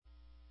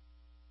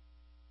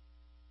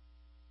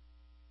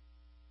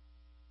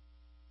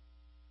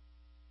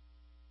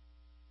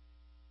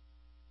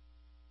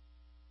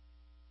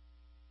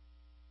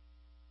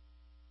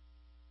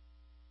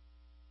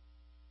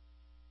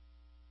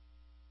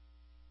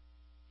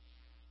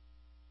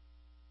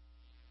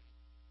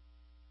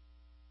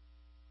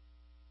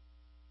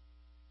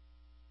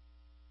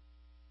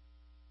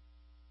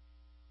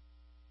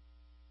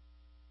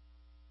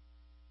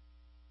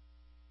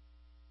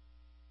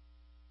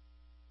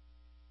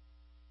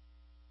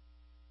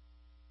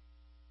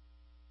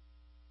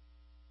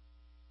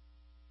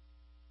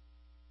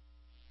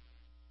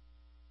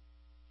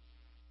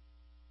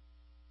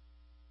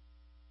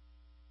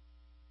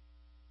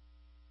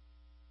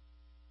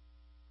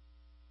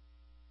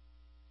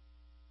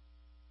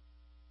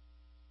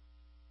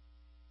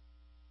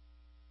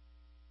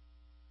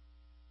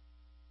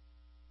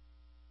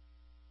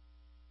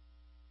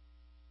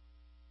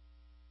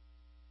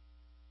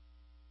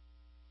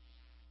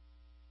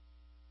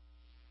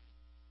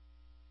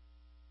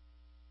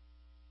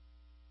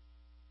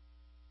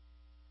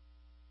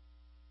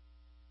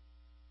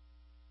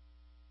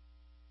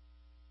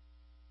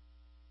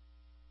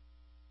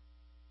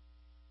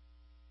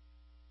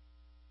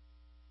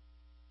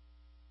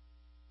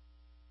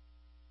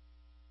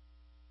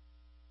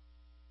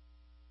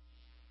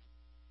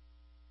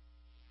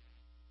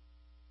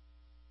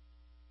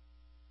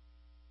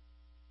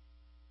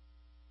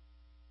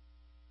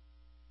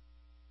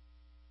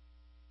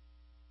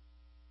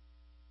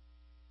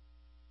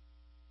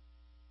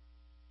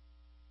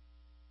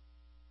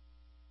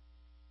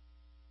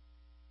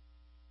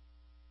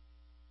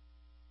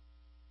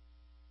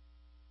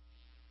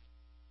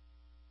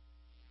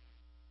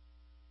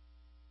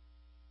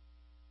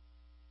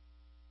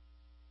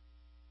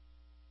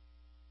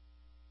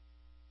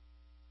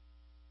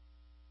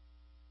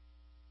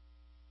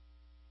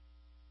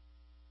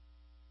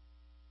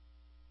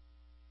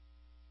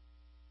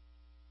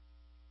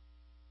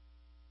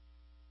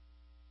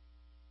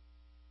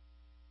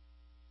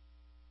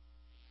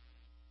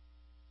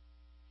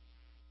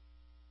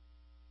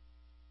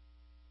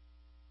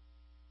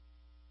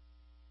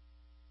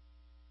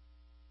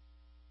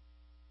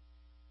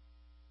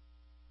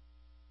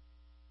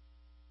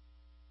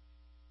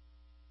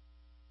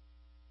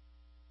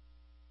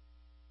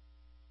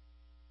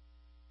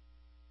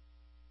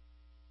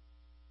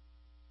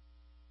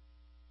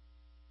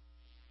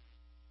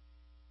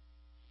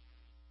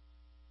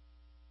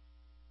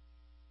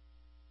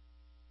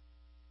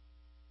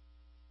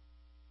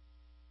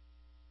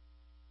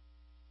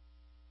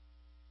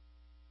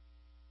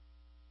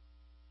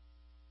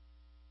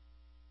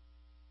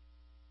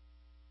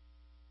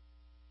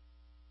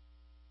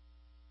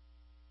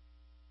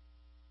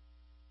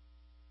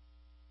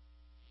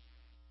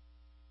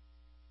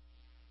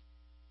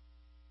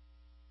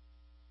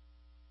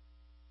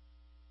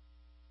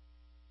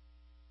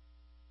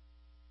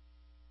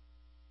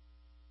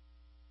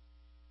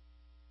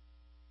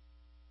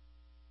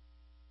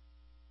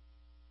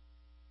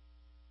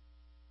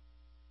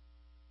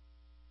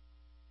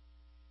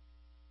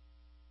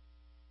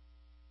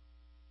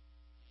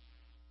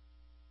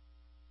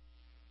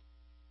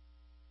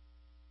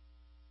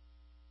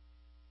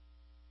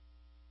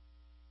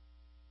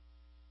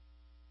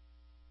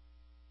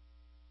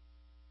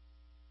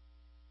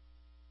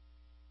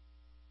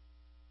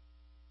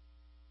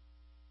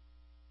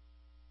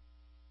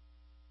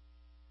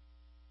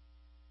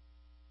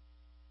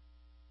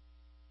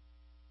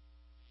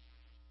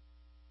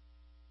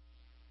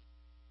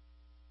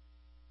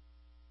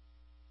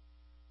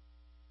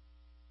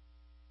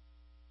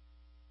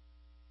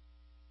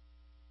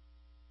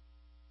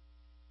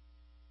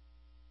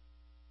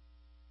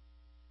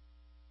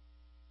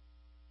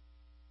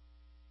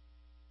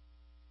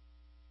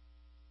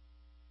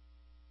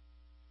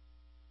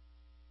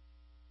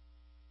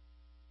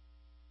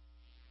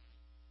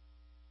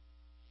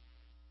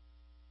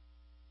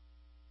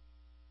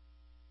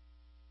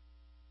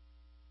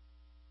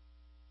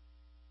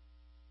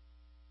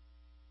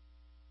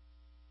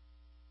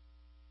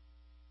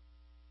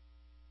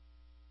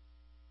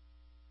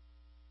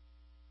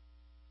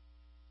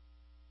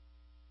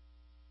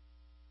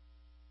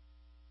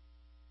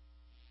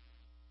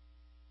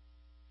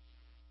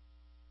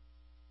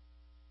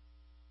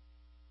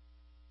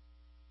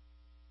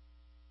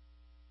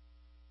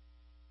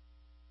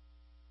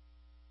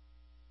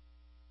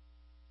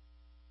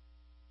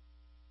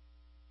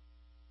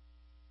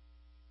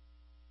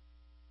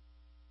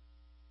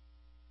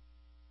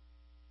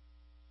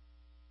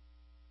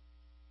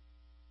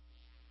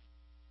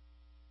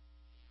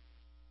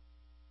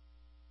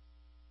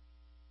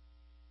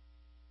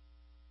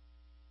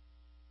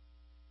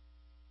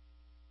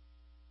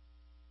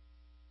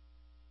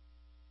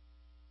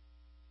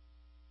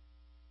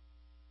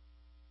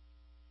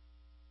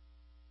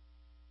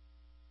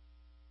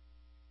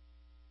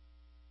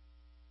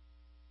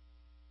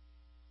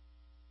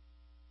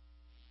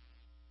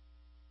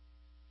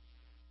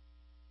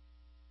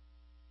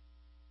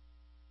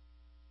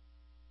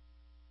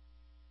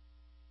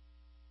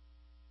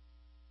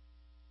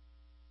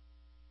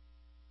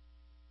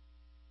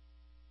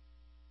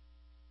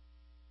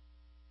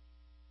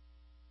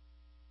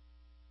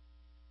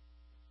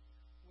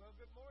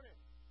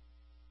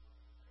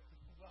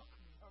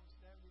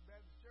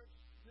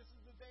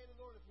day the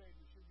Lord has made.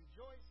 We should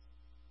rejoice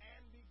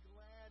and be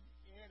glad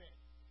in it.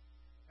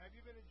 Have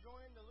you been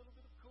enjoying the little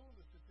bit of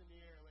coolness that's in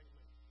the air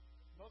lately?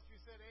 Most of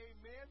you said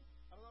amen.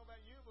 I don't know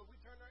about you, but we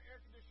turned our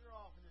air conditioner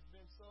off, and it's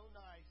been so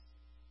nice.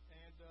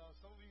 And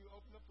some of you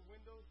opened up the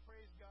windows.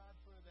 Praise God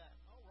for that.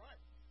 All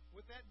right.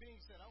 With that being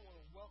said, I want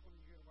to welcome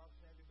you here to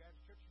Robertson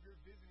Baptist Church. If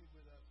you're visiting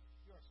with us,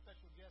 you're our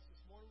special guest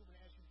this morning. We're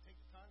going to ask you to take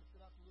the time to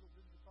fill out the little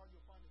visitor card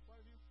you'll find in front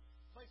of you.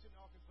 Place it in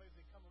the offering plate as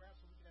they come around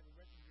so we can have a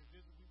record of your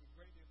visit. We would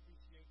greatly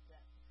appreciate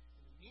that.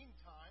 In the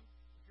meantime,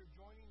 if you're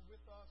joining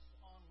with us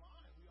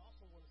online, we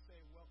also want to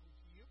say welcome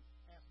to you.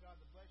 Ask God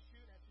to bless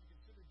you and ask you to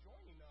consider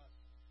joining us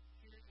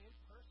here in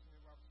person at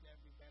Robertson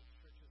Avenue Baptist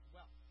Church as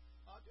well.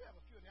 I do have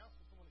a few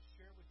announcements I want to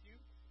share with you.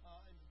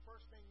 And the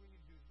first thing we need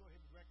to do is go ahead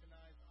and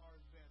recognize our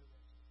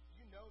veterans.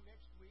 You know,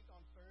 next week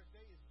on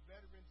Thursday is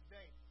Veterans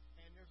Day.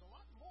 And there's a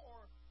lot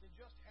more than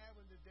just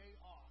having the day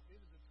off. It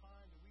is a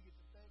time that we get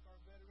to thank our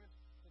veterans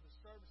for the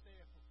service they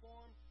have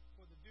performed,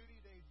 for the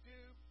duty they do,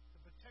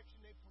 the protection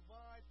they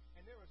provide.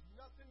 And there is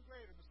nothing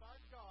greater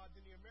besides God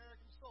than the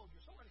American soldier.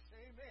 Somebody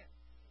say amen.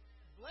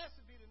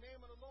 Blessed be the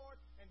name of the Lord,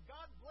 and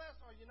God bless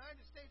our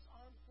United States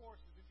Armed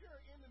Forces. If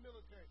you're in the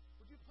military,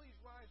 would you please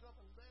rise up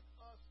and let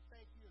us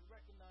thank you and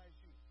recognize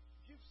you?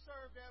 If you've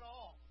served at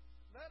all,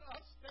 let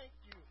us thank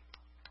you.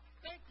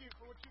 Thank you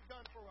for what you've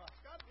done for us.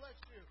 God bless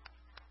you.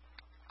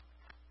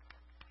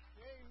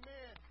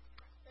 Amen.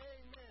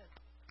 Amen.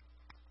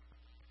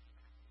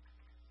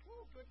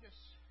 Oh, goodness.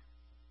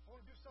 I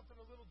want to do something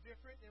a little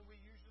different than we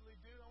usually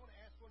do. I want to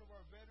ask one of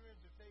our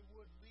veterans if they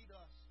would lead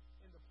us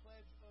in the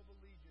Pledge of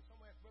Allegiance. I'm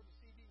going to ask Brother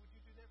CD, would you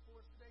do that for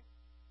us today?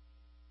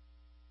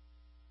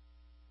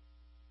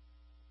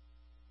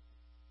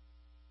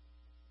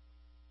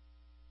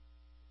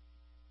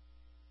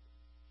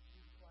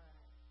 The flag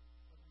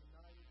of the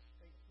United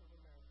States of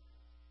America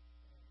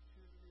and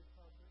to the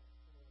republic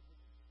for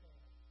which it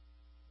stands,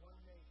 one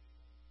nation,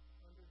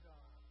 under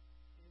God,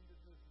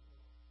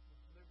 indivisible, with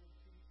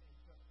liberty and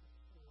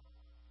justice for all.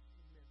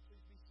 Amen.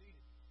 Please be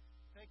seated.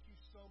 Thank you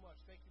so much.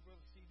 Thank you,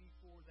 Brother CD,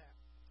 for that.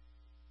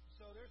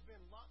 So there's been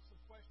lots of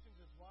questions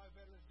as why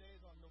Veterans Day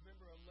is on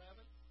November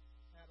 11th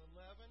at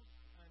 11.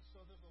 And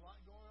so there's a lot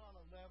going on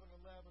 11,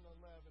 11,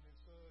 11. And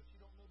so if you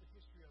don't know the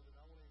history of it,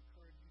 I want to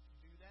encourage you to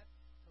do that,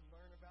 to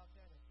learn about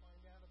that and find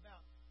out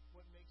about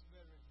what makes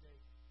Veterans Day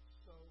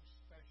so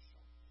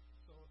special.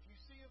 So if you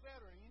see a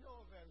veteran, you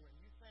know a veteran,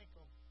 you thank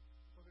them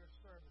for their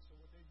service and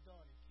what they've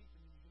done in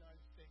keeping the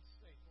United States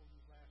safe over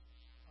these last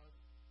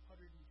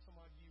 100 and some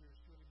odd years,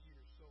 200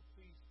 years. So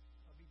please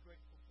be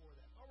grateful for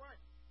that. All right.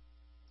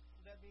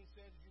 That being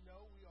said, as you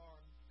know, we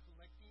are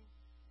collecting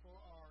for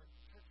our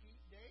Turkey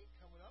Day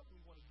coming up. We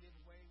want to give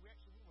away,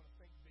 we want to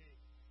think big.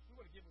 We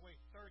want to give away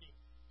 30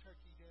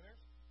 turkey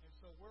dinners. And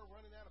so we're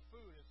running out of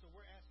food. And so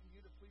we're asking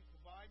you to please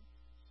provide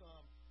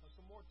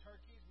some more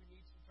turkeys. We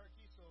need some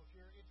turkeys. So if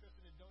you're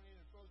interested in donating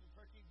a frozen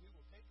turkey, we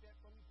will take that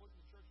from you, put it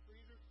in the church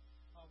freezer.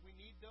 We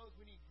need those.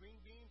 We need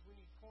green beans. We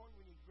need corn.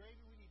 We need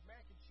gravy. We need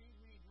mac and cheese.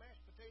 We need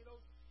mashed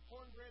potatoes,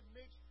 cornbread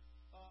mix.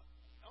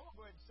 I'm going to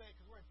go ahead and say,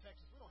 because we're in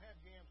Texas, we don't have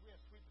yams. We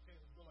have sweet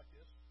potatoes that go like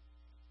this.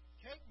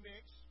 Cake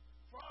mix,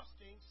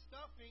 frosting,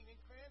 stuffing, and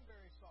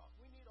cranberry sauce.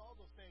 We need all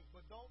those things,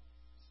 but don't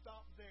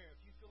stop there.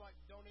 If you feel like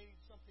donating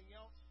something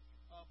else,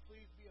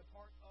 please be a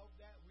part of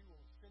that. We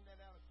will send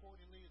that out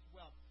accordingly as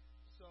well.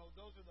 So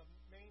those are the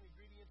main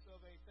ingredients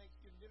of a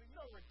Thanksgiving dinner. You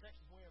know we're in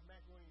Texas. We have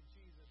macaroni and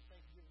cheese at a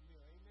Thanksgiving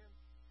meal. Amen?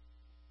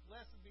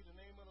 Blessed be the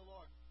name of the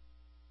Lord.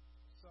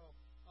 So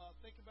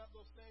think about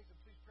those things, and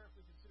please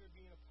prayerfully consider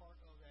being a part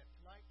of that.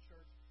 Tonight,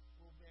 church,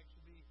 will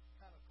actually be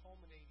kind of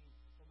culminating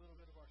a little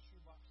bit of our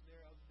shoebox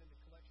there, other than the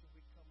collection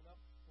week coming up.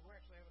 But we're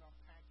actually having our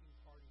packing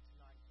party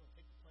tonight. So it'll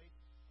take the place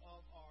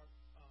of our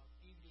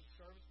evening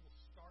service. We'll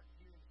start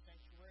here in the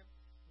sanctuary.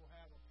 We'll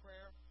have a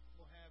prayer.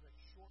 We'll have a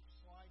short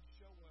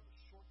slideshow. We'll have a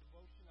short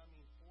devotion.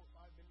 4 or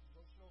 5 minute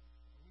devotional.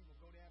 And we will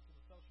go down to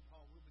the fellowship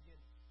hall. We'll begin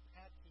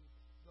packing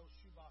those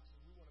shoeboxes.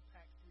 We want to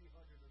pack 300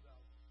 of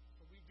those.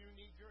 So we do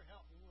need your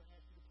help. We want to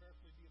ask you to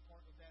prayerfully be a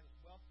part of that as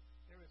well.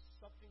 There is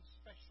something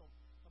special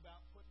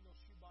about putting those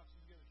shoeboxes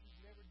together. If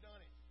you've never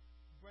done it,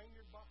 bring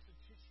your box of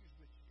tissues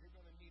with you. You're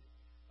going to need it.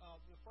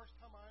 The first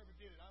time I ever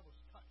did it, I was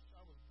touched.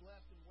 I was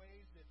blessed in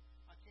ways that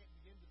I can't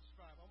begin to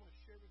describe. I want to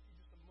share with you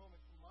just a moment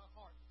from my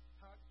heart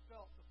how it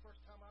felt the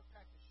first time I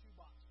packed a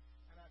shoebox.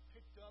 And I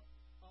picked up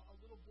a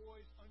little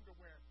boy's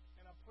underwear,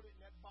 and I put it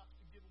in that box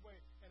to give away.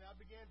 And I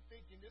began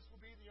thinking, this will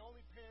be the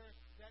only pair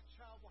that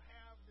child will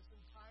have this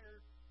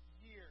entire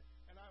year.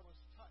 And I was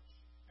touched.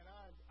 And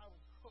I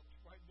was hooked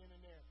right then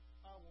and there.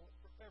 I will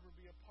forever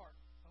be a part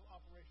of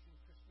Operation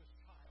Christmas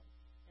Child.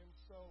 And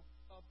so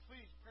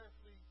please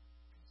prayerfully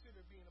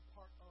consider being a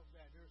part of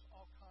that. There's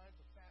all kinds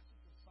of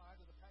facets inside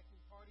of the packing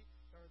party.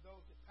 There are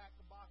those that pack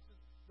the boxes,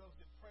 those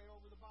that pray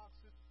over the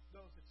boxes,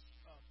 those that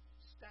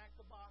stack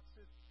the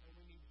boxes, and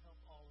we need to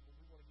help all of them.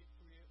 We want to get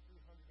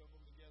 300 of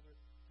them together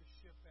to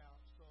ship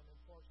out. So, and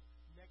of course,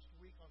 next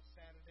week on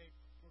Saturday,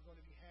 we're going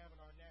to be having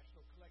our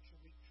National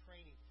Collection Week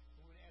training.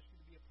 We're going to ask you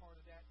to be a part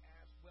of that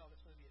as well.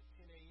 That's going to be at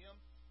 10 a.m.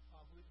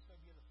 I believe it's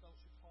going to be in the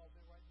fellowship hall. Is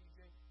that right,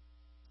 DJ?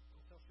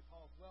 Fellowship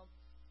Hall as well.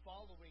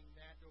 Following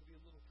that, there will be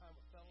a little time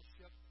of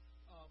fellowship.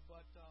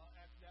 But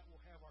after that,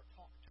 we'll have our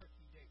Talk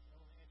Turkey Day. I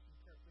want to ask you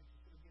to prayer, please,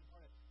 consider being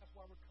part of it. That's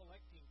why we're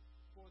collecting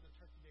for the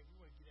Turkey Day. We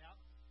want to get out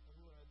and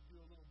we want to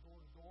do a little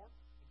door-to-door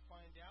and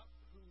find out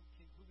who we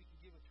can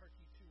give a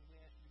turkey to. We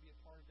ask you to be a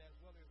part of that as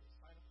well. There's a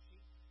sign-up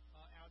sheet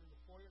out in the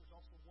foyer. There's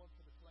also one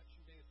for the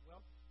collection day as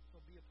well.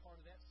 So be a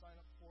part of that. Sign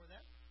up for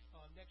that.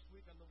 Next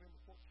week on November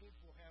 14th,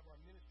 we'll have our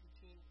ministry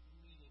team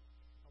meeting.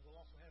 We'll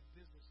also have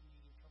business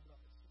meeting coming up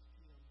at 6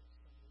 p.m. this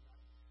Sunday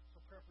night. So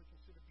prayerfully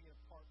consider being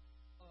a part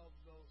of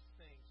those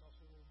things.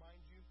 Also to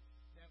remind you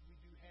that we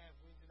do have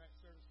Wednesday night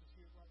services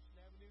here at Robertson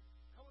Avenue.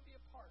 Come and be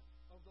a part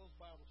of those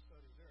Bible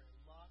studies. They're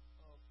a lot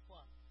of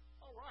fun.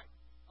 All right.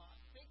 I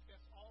think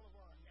that's all of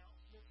our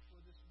announcements for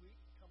this week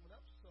coming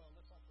up. So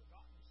unless I've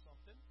forgotten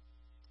something,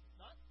 if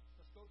not,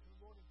 let's go to the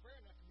Lord in prayer.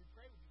 And after we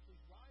pray, would you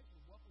please rise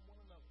and welcome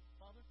one another.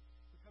 Father,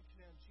 we come to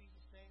you now in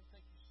Jesus' name.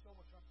 Thank you so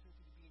much for the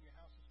opportunity to be in your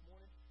house this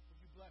morning. Would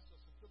you bless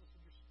us and fill us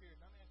with your spirit?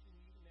 And I'm asking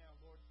you even now,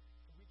 Lord,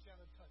 to reach out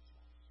and touch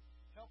lives.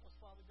 Help us,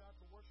 Father God,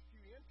 to worship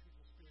you in truth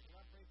and spirit. And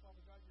I pray, Father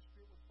God, your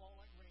spirit would fall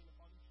like rain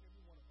upon each and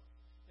every one of us.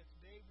 That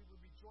today we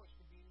would rejoice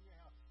for being in your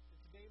house.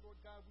 That today,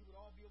 Lord God, we would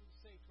all be able to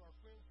say to our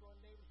friends, to our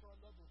neighbors, to our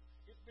loved ones,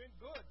 it's been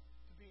good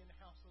to be in the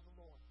house of the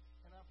Lord.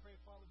 And I pray,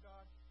 Father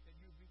God, that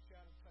you would reach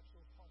out and touch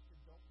those hearts that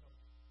don't know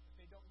you. If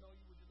they don't know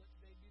you, would you let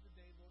today be the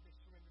day, Lord, they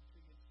surrender to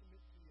you and submit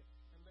to you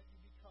and let you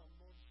become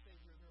Lord and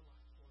Savior of their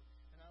lives, Lord.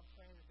 And I'm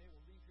praying that they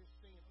will leave here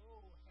singing,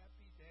 oh,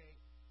 happy day,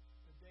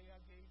 the day I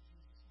gave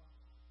Jesus my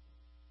life.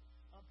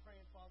 I'm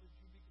praying, Father, that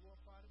you be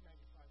glorified and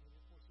magnified in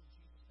it. For in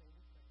Jesus' name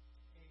we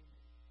pray. Amen.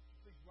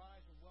 Please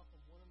rise and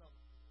welcome one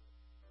another.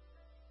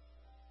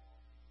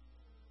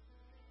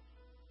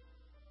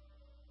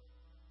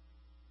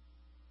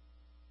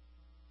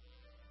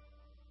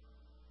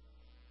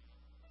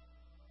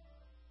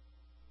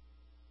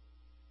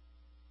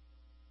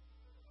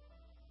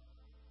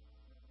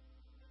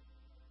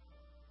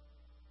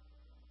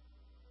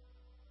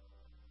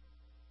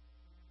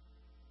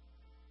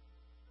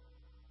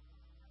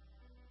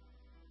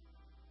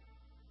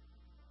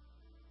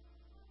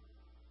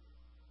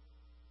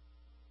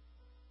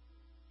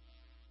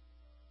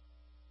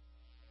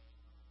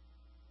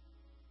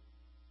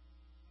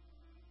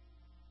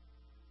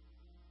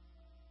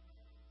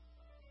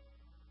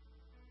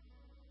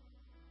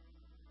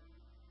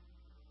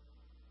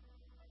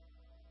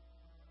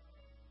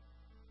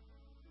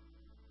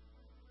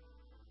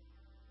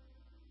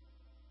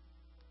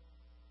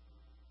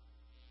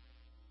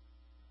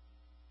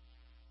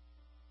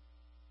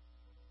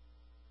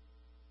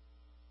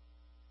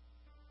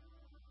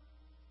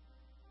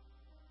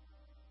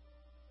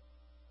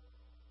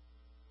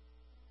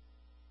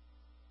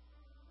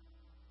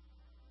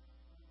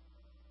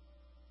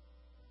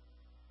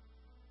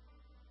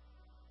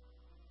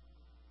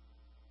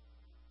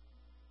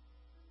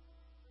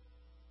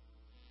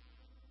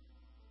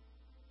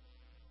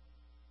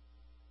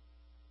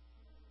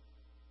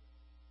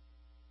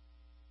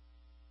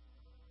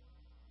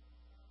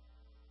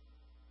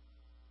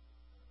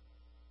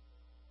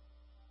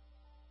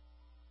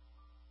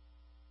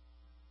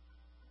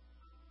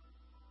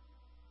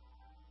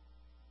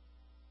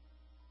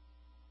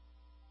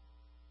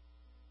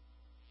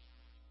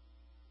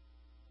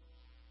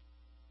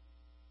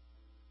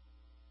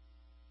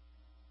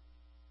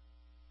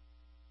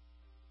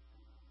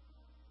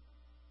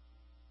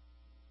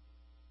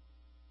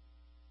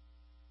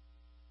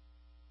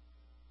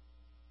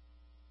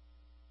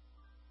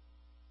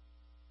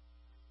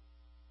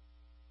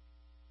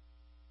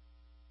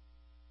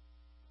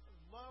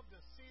 Love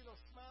to see those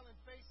smiling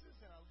faces,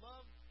 and I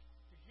love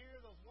to hear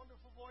those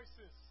wonderful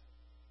voices.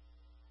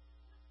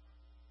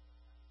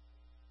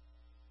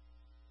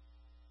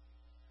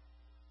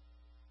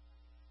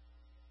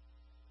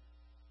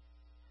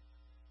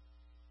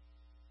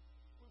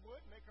 We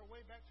would make our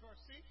way back to our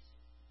seats.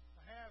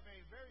 I have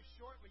a very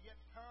short but yet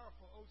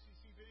powerful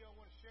OCC video I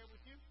want to share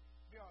with you.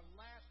 It'll be our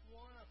last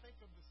one, I think,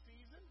 of the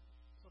season.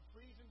 So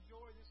please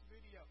enjoy this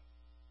video.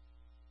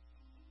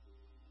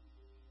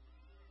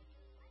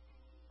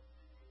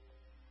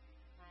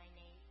 My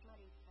name is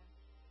Marisa.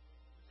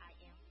 I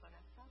am from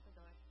El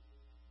Salvador,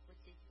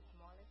 which is the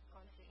smallest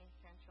country in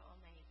Central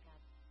America,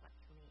 but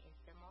to me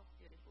it's the most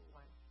beautiful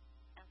one.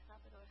 El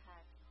Salvador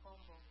has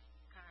humble,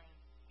 kind,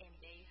 and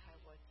very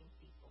hardworking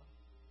people.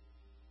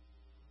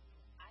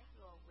 I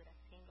grew up with a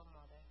single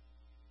mother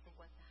who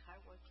was a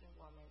hardworking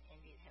woman and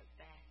did her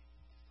best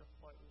to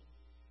support me.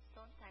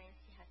 Sometimes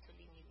she had to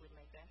leave me with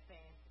my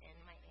grandparents and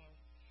my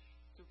aunts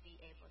to be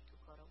able to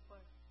go to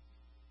work.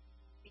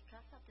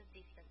 Because of the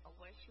distance of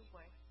where she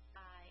worked,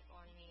 I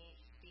only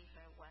see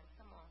her once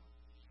a month.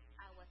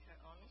 I was her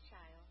only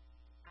child.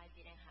 I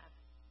didn't have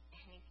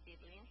any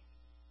siblings.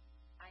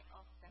 I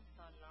often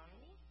felt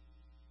lonely.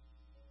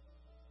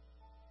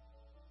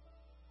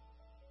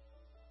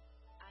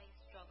 I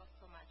struggled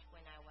so much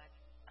when I was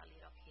a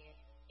little kid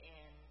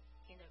in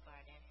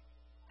kindergarten.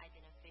 I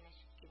didn't finish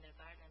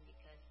kindergarten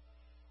because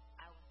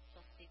I was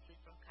so sick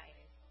with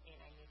bronchitis and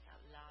I missed a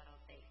lot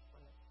of days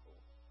from the school.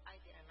 I I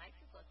didn't like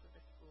to go to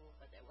the school,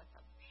 but there was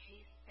a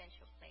very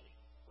special place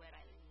where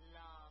I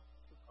loved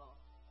to go.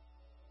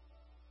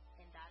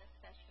 And that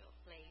special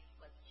place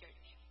was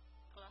church.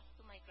 Close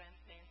to my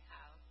grandparents'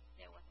 house,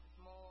 there was a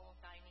small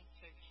tiny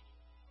church.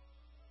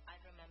 I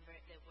remember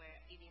they were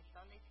giving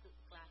Sunday school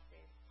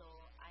classes, so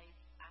I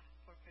asked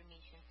for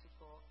permission to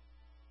go.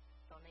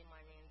 Sunday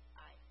mornings,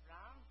 I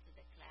ran to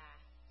the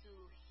class to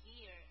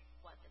hear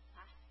what the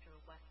pastor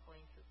was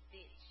going to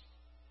teach.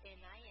 And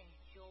I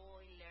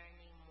enjoy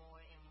learning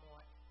more and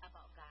more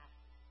about God.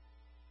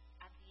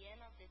 At the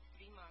end of the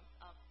 3 months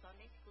of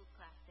Sunday school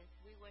classes,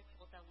 we were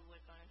told that we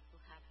were going to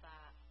have a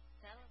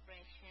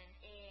celebration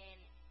and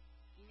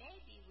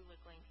maybe we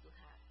were going to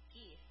have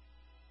gifts.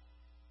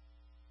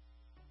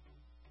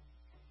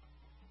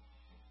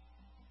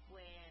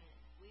 When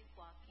we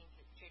walked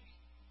into church,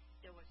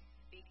 there were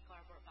big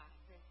cardboard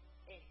boxes,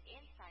 and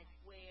inside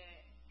were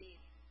these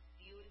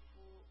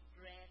beautiful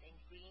red and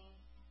green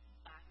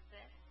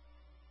boxes.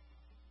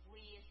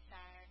 We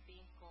started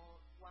being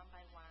called one by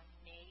one,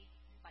 name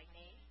by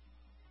name.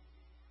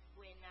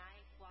 When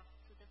I walked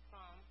to the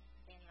front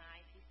and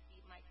I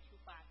received my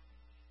shoebox,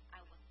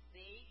 I was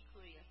very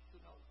curious to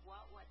know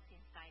what was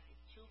inside the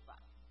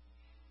shoebox.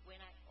 When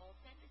I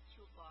opened the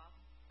shoebox,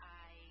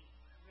 I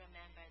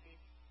remember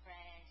this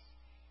fresh,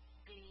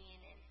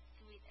 clean, and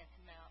sweet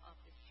smell of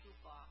the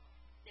shoebox.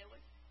 There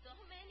were so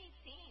many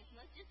things,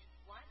 not just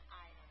one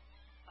item,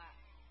 but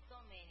so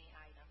many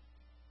items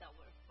that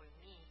were for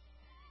me.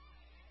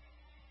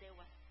 There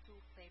was two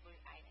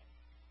favorite items,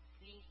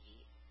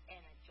 Slinky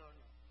and a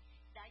journal.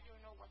 That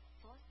journal was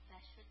so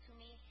special to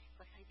me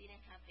because I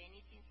didn't have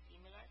anything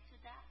similar to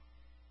that.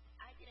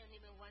 I didn't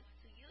even want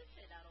to use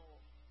it at all.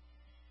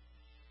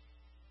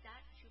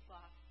 That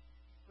shoebox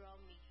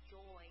brought me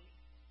joy,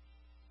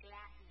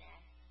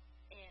 gladness,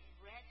 and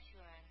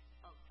reassurance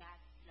of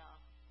God's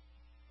love.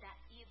 That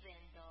even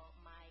though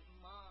my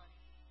mom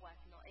was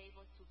not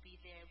able to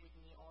be there with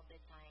me all the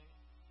time,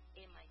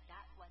 and my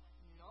dad was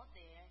not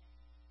there,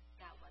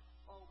 God was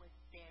always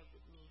there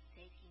with me,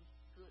 taking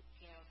good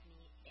care of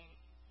me, and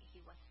He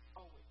was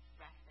always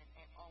present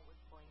and always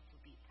going to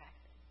be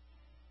present.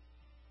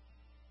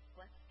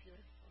 What's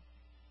beautiful.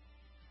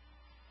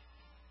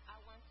 I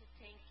want to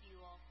thank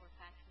you all for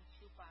passing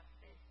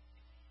shoeboxes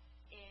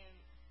and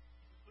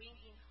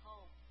bringing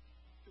hope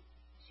to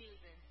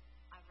children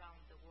around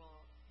the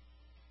world.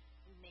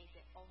 May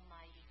the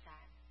Almighty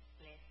God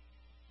bless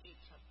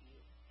each of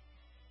you.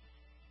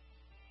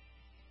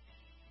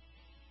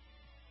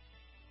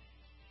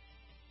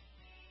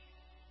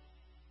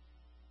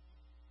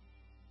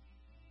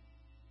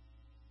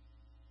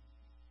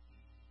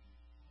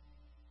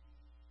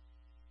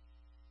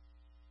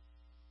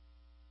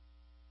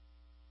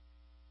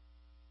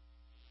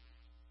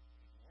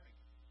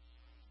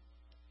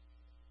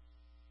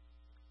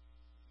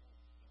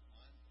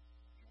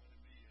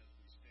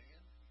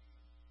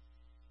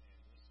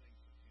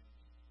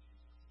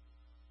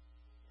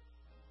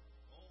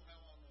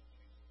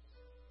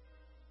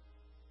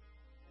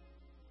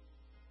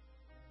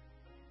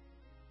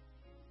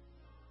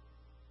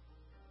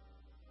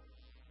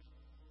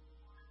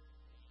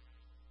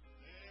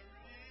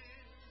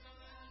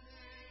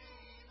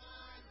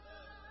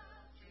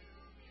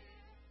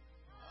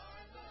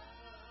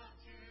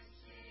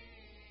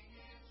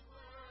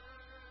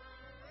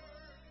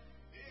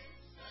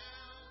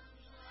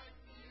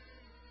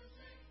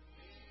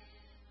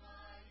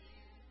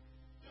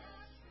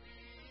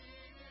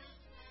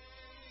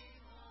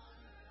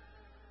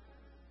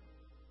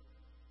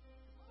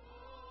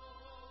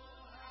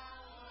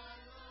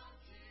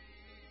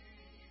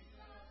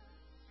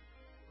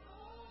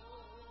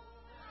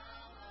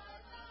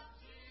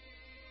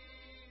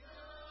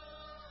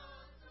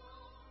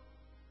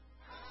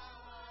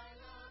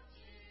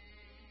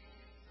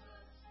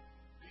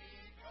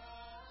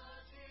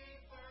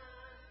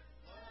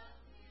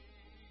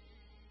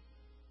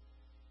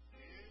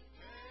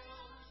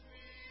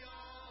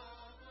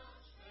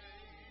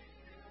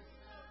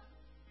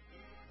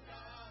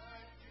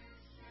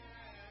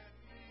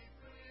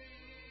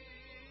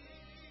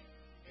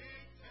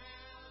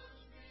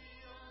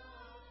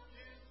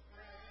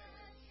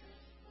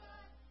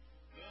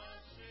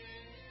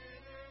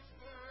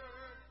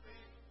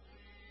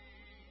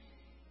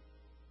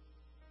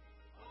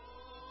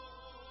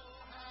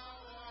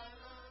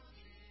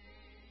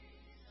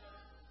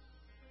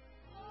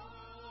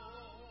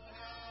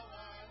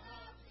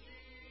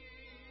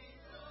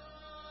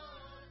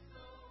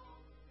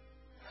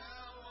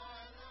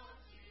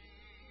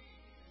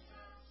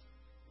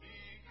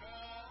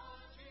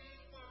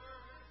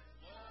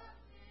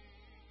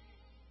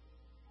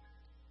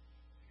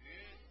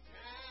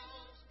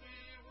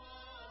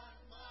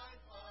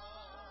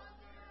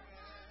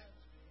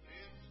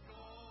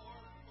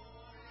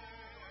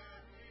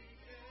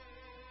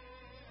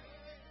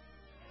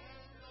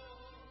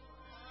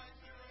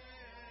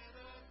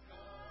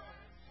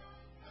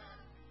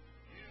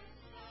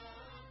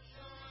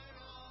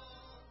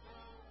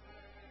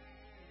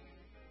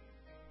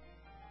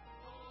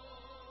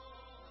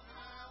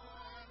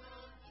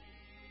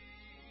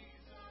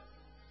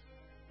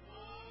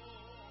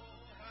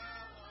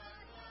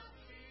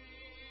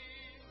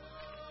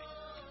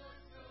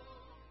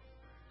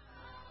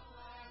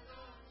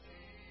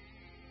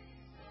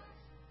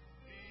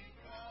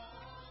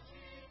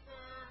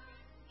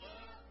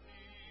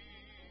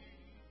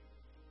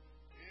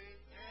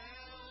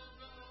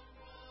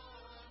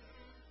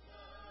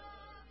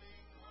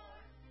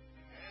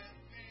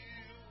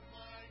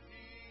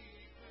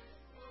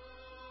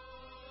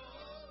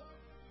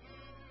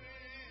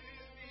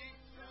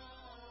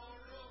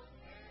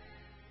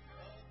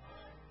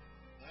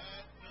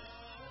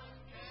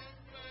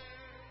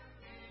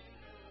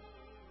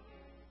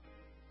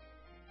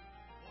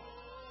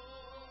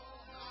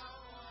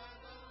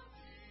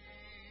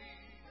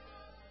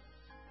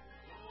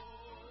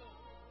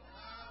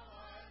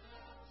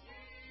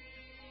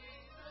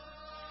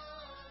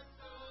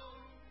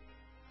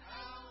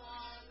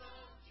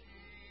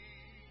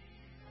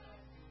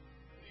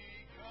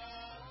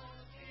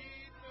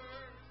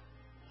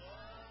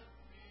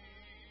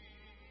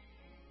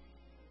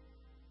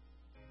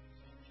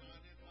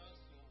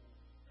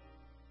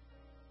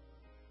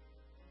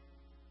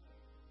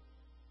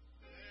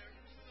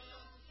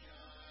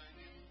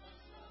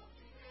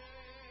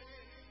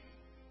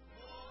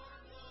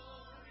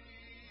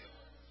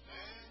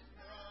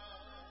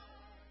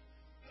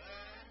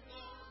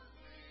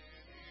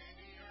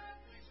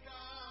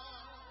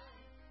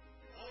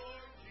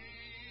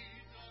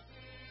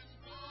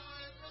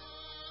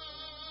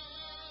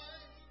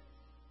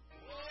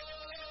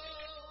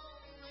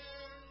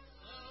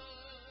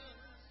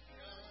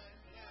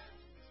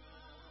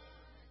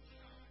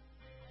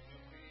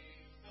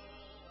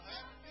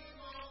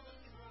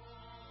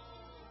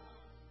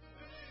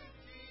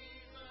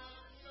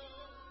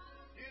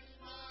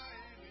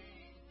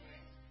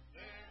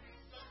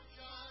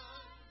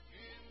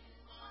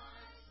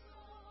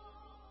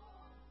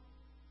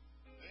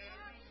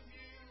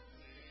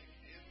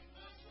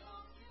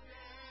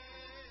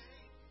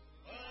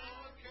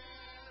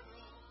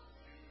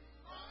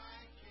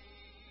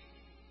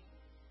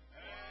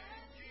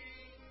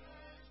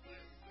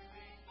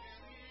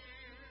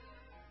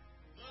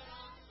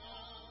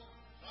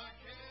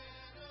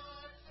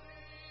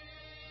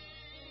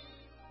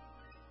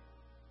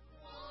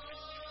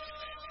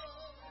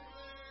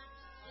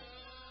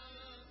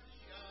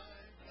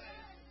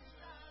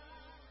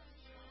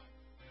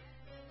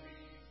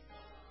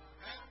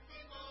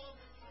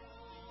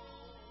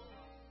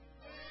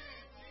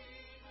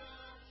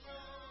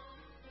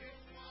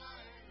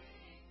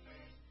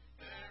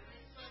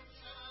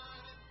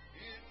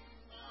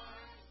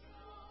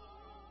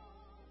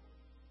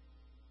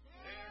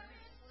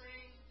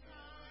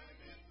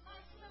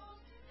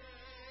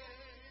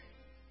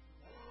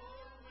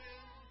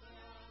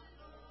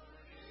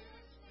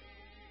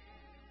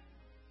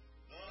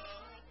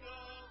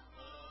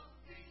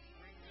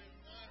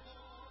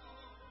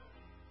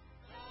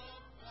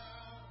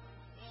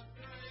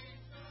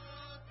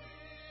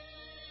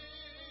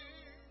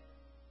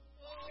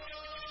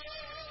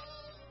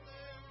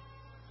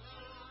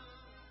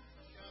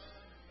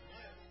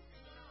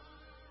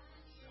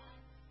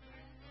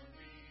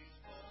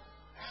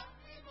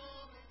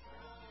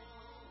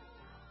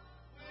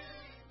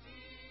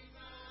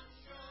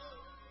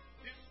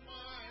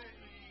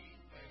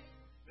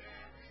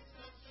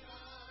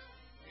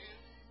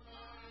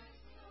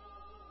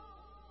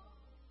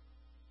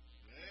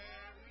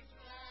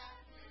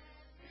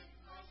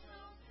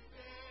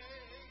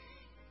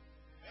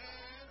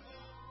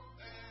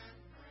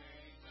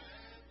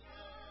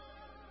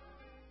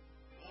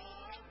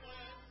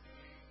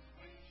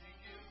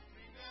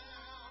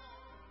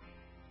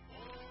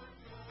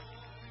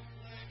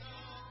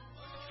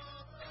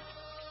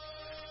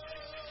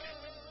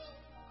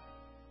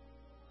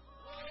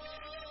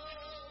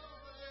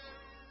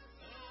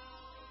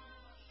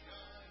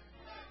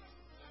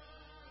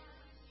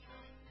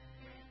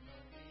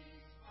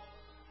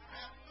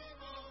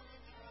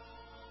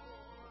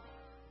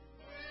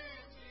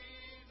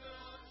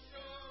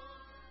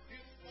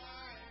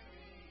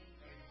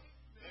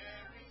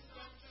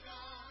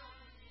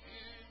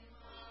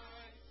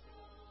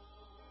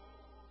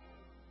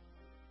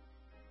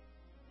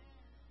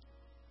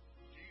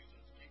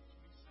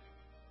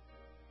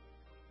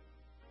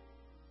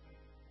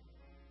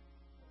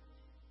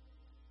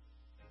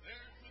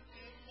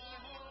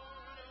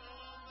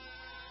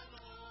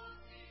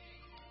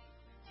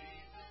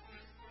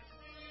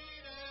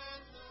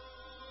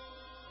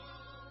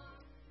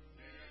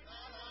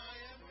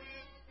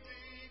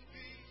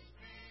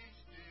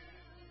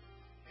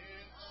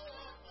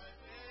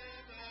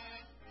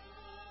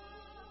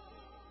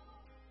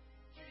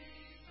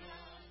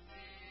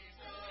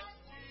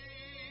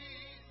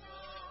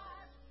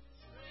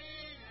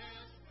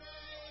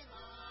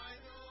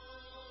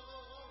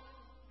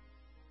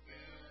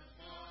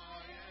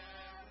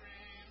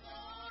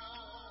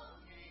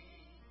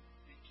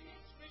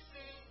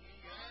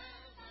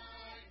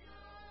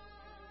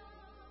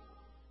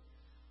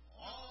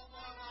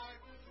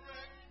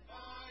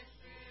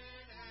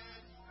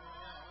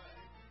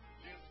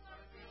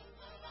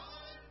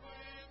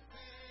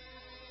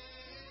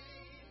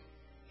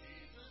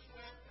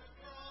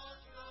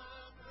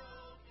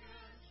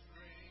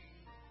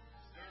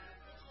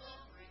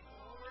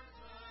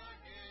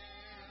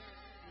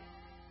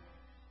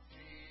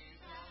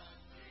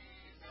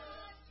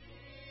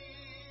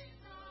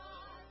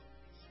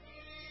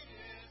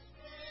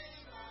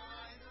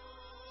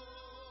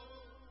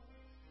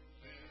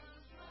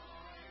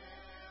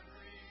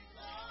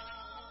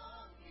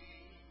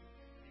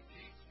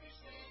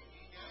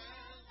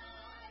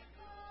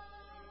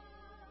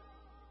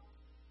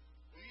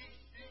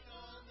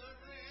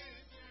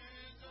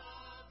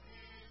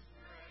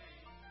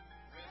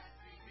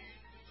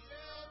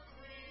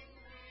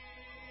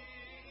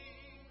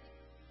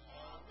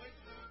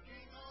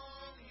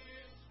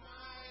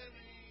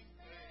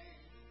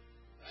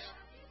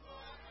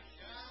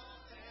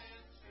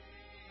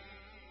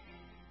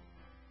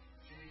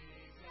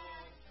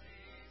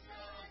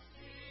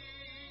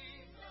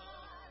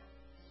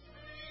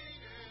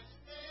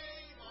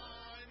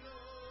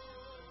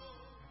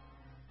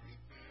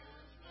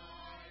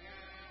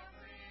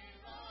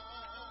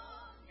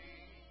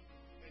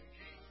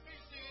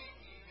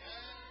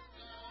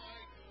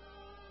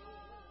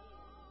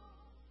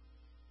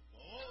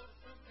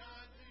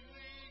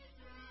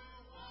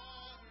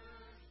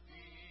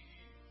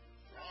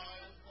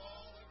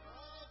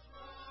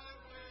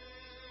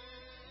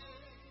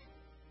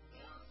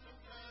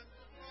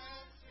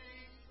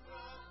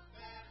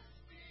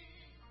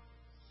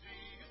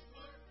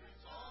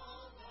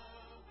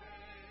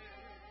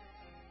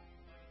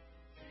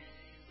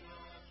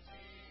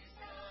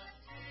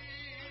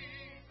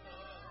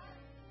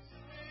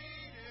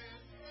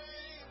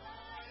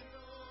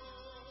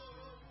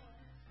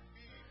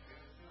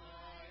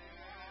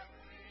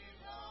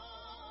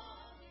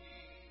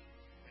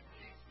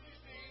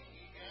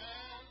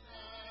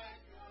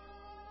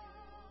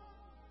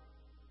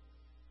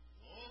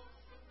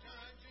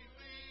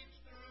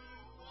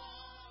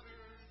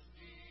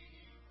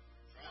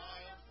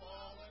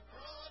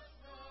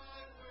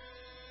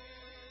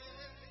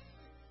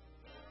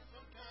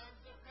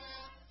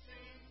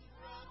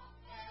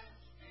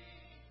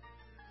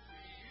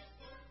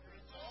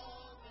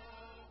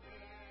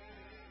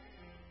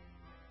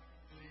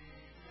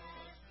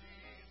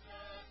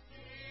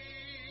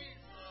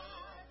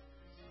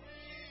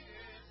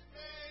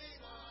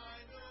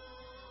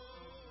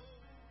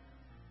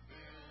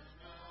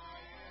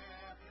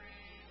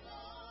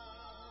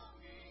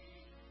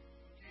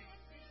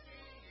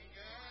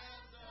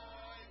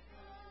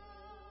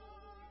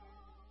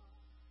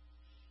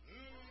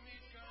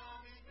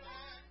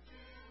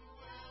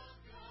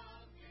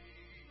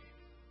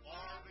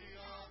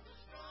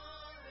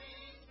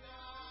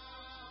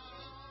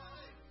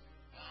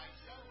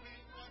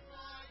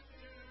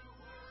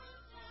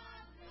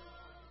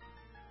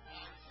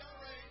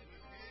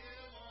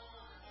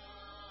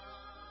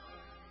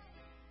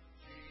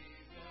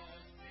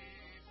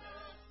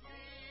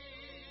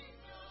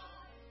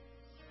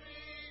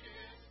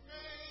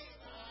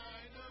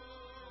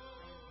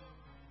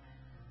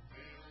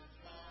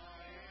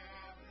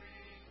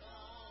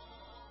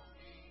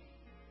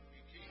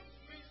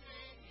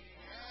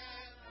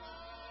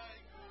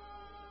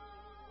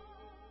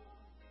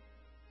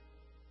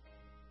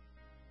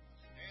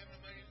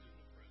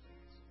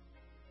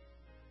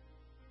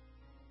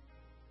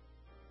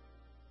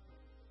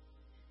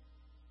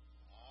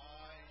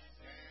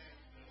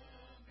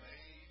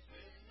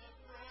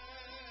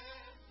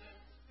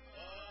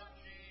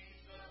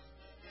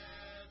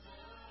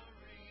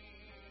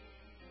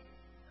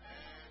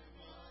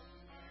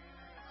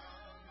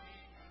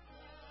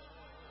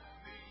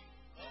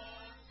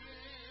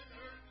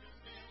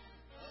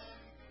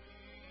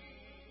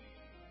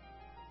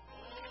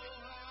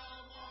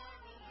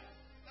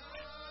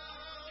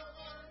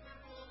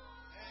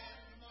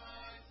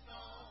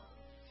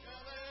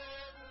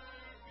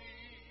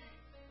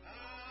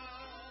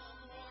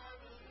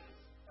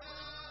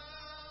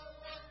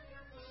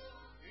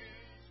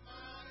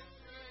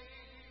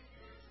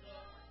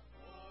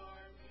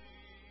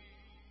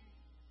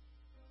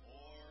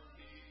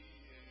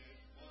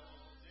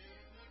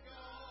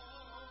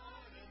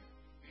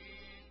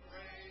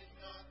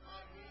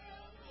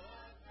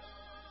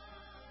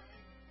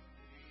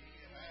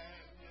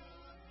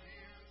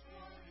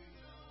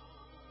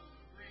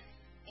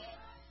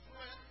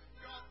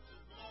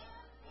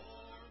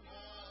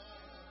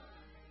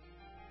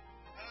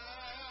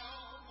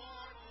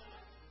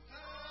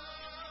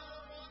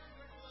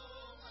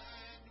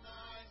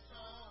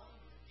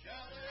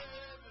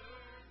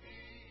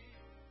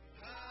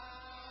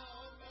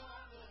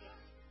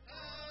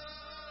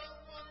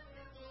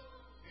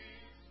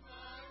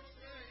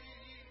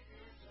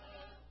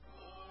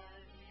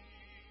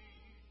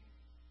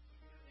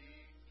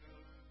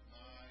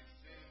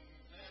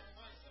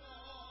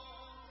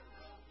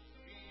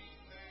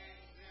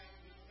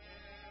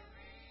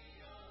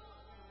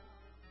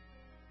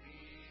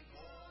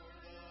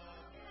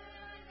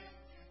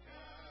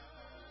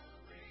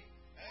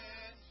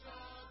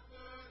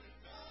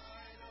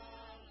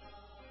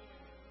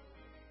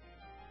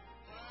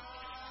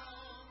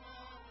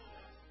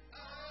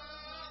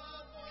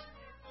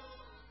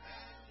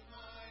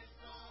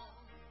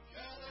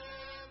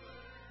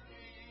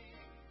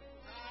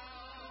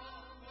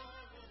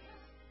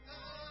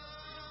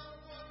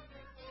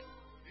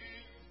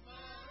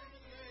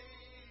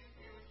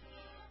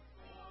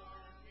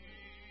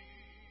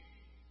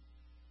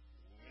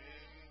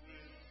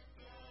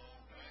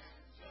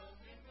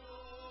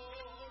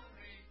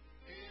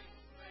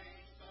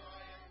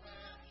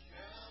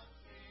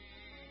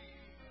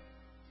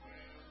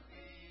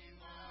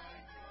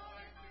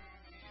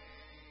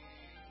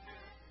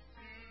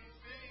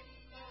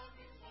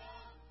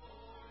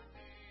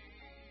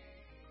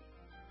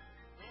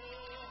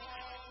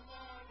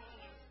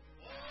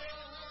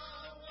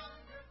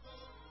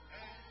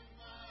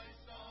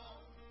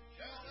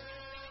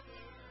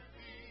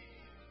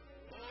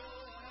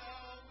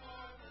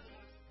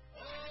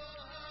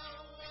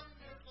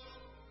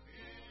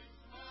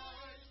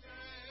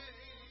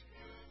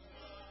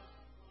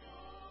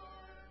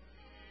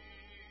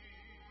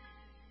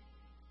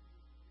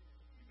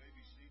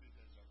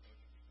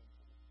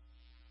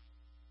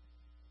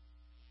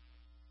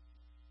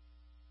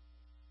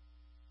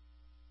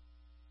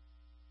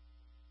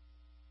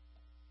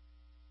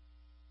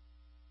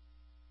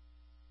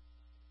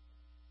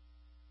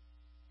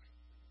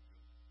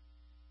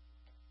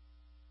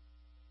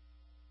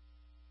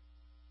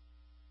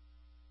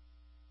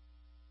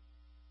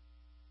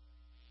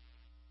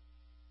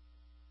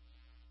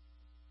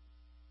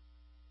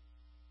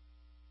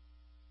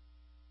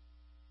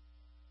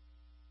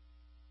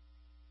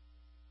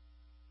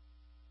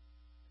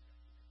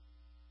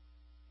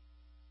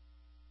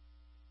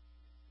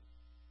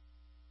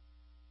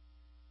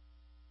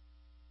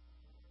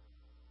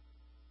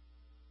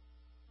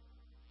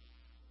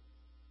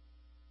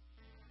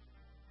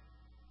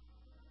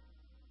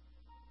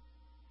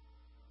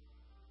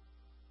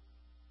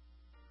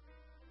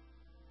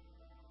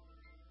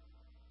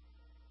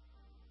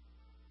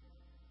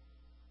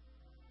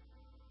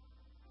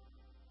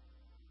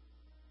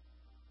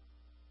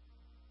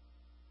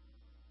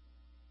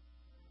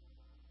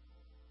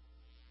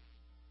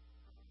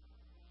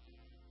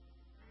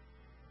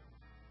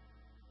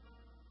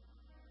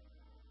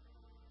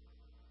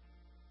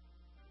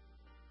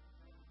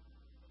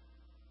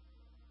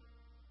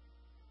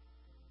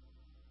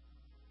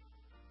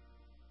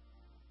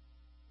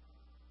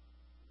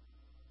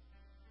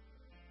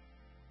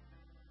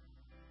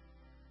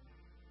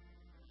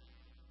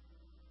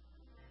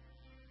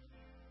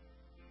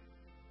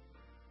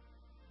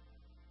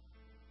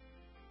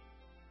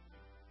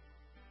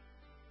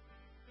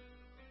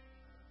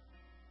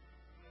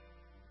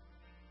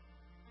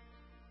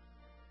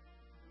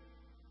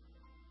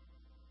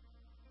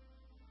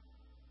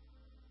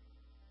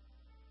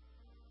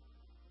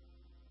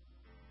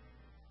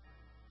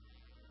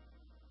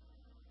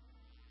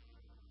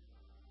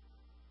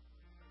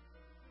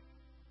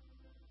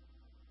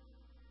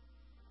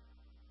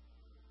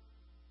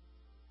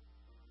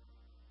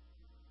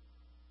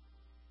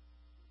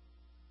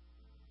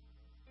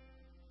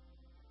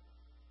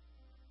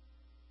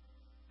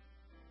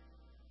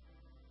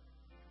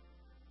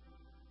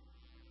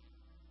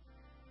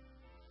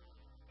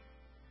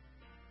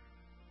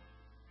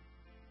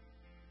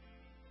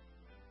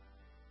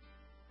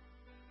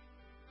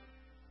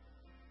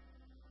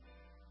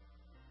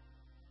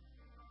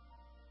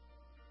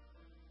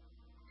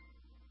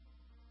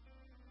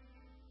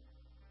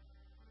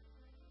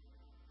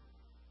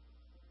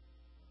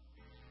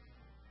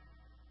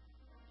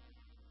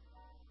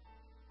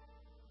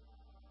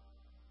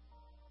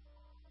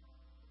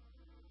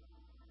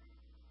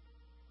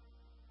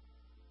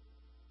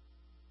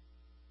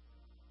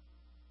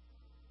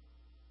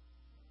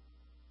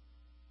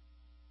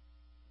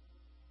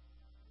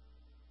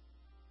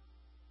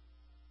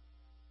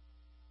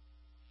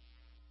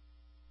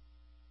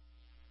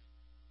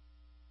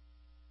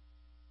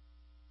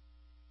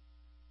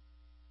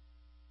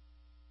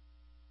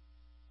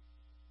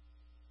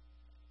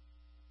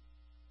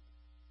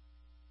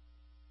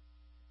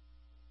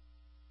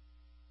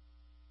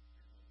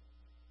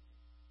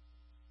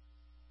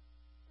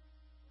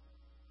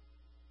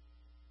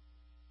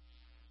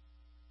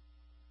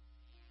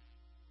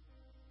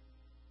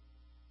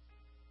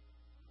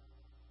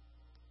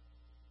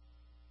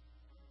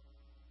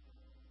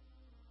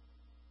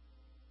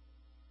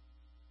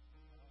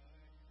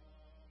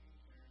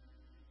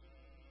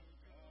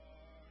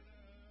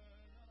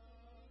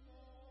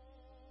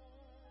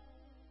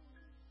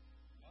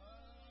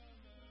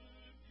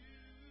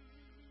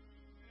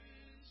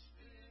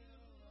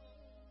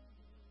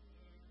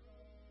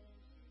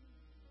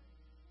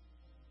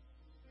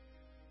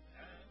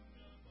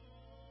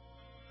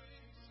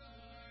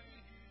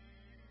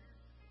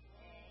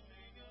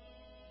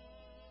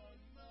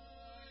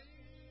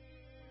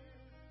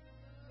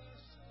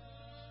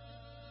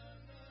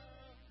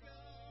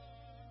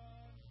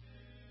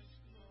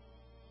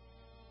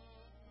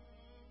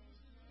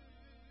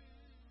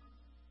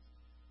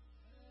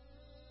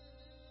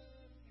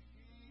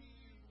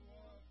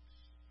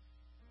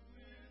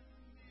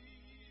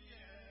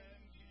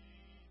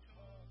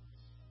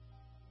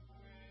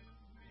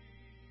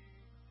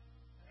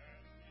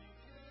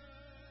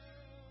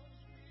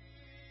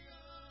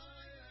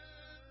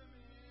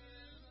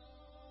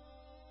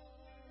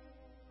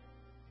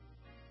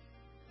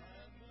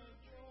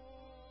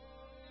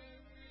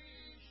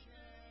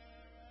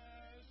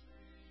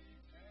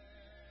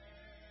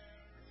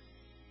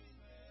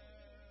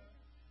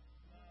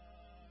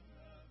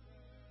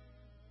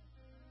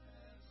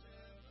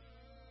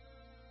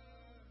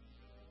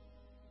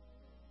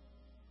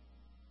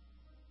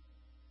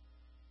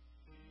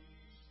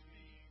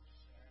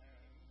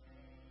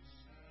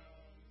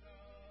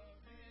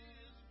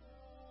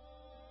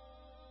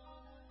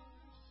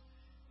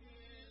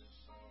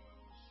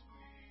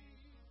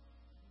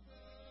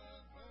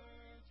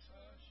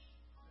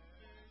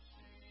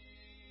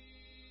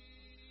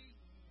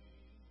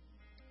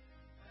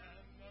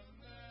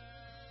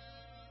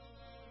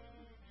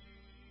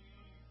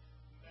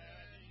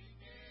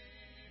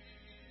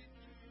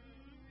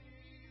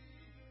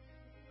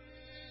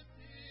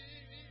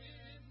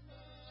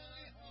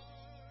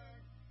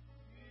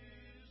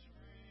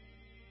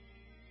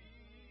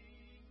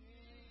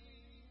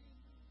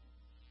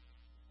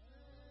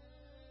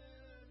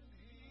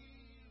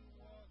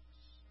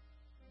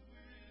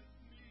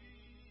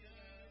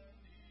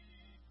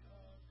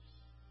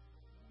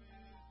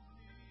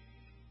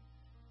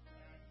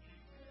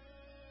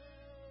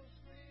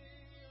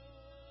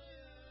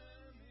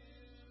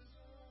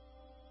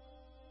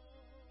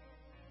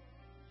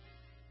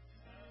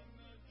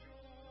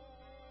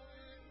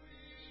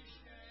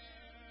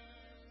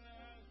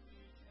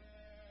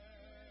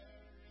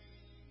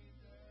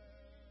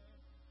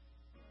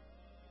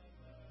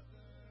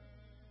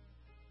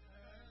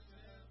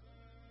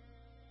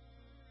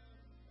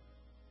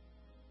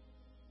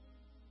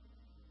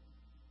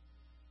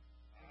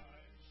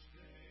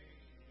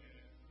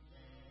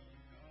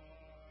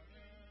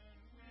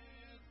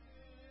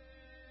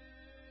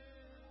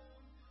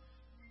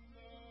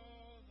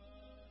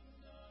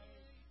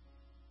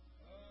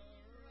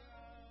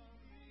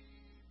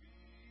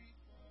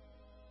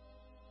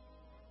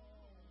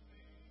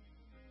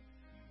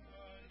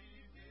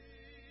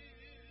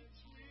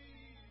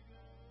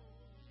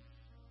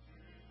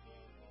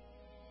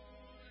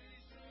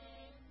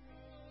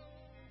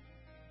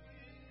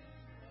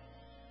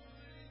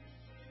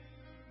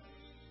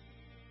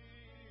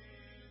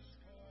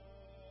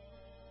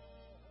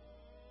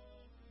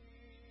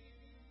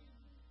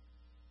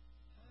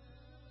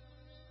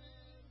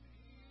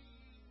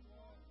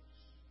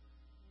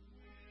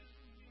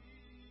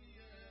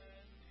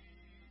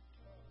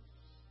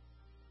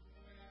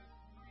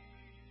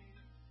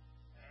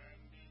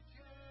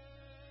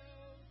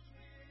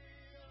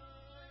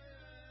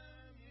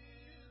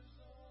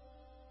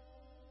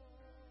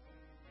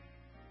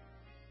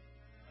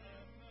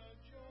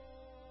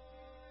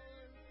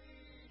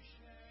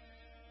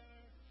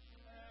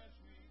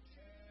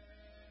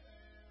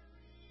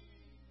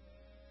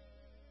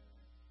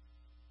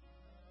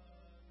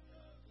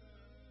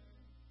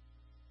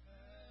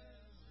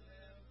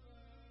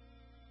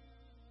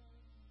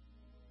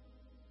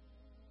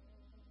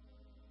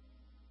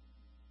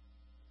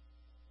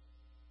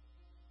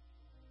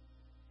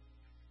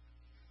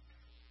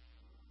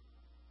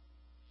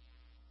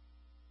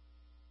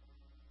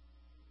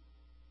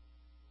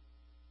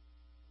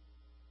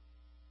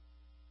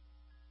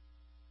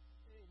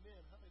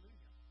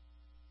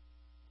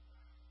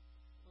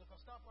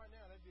 right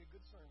now, that'd be a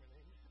good sermon,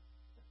 ain't it?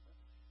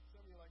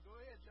 Some of you are like, go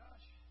ahead,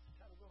 Josh.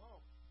 Time to go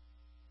home.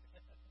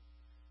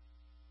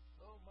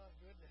 Oh, my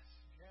goodness.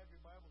 If you have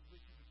your Bibles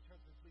with you, would you turn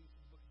to me, please, to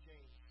the book of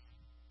James?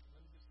 Let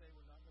me just say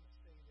we're not going to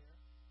stay there.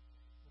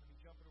 We're going to be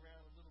jumping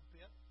around a little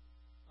bit.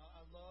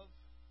 I love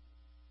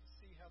to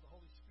see how the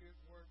Holy Spirit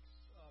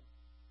works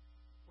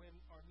when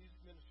our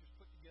music ministers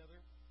put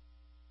together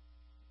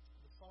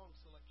the song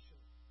selection.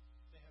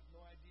 They have no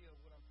idea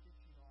what I'm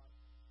preaching on.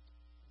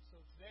 And so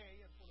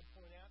today, I just want to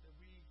point out that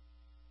we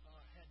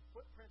had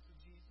Footprints of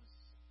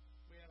Jesus.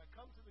 We had a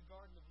Come to the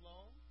Garden of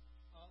Loam.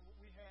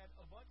 We had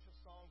a bunch of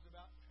songs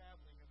about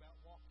traveling, about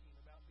walking,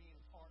 about being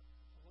a part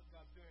of what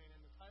God's doing.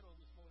 And the title of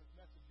this morning's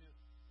message is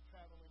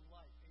Traveling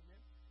Light.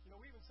 Amen? You know,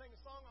 we even sang a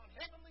song on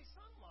Heavenly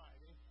Sunlight.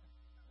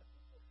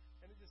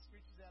 And it just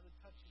reaches out and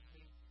touches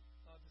me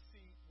to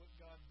see what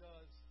God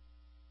does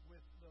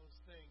with those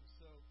things.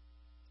 So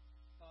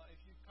if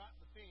you've caught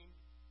the theme,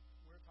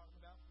 we're talking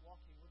about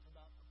walking. We're talking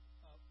about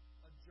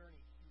a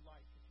journey through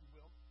life, if you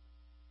will.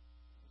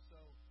 And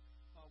so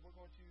we're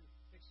going to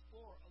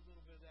explore a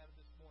little bit of that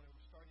this morning.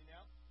 We're starting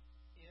out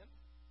in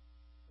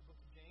the book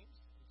of James,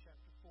 in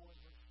chapter 4 and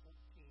verse 14.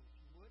 If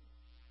you would,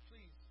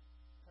 please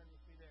turn with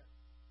me there.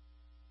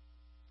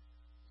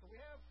 So we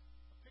have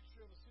a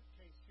picture of a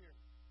suitcase here,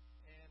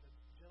 and a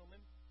gentleman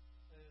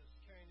is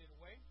carrying it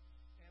away.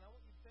 And I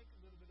want you to think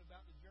a little bit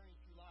about the journey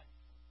through life.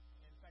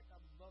 And in fact, I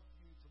would love for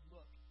you to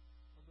look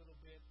a little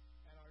bit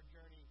at our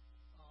journey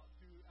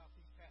throughout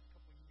these past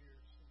couple of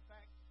years. In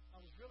fact, I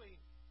was really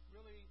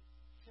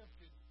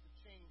tempted to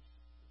change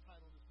the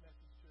title of this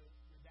message to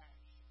Your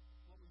Dash.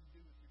 What will you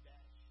do with your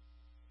dash?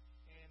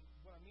 And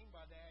what I mean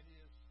by that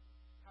is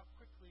how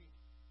quickly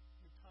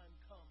your time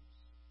comes.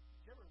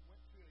 Have you ever went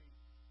to a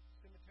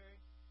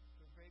cemetery, to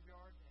a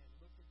graveyard, and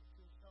looked at the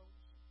tombstones?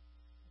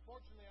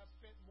 Unfortunately, I've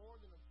spent more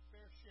than a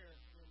fair share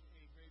in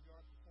a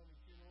graveyard performing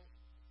funerals.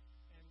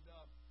 And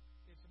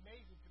it's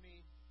amazing to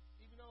me,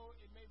 even though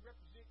it may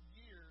represent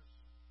years,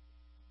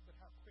 but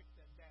how quick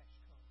that dash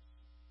comes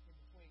in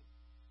between.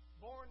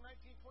 Born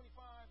 1925,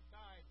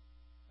 died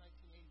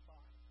 1985.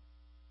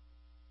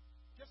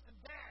 Just a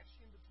dash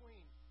in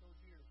between those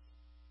years.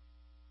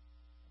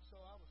 And so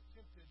I was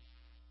tempted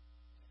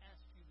to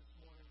ask you this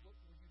morning, what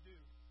will you do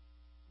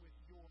with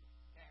your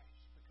dash?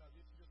 Because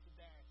it's just a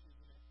dash,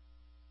 isn't it?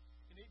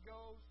 And it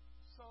goes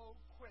so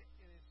quick.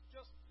 And it's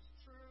just as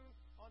true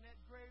on that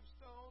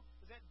gravestone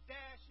as that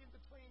dash in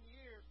between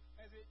years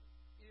as it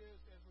is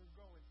as we're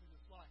going through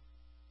this life.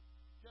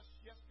 Just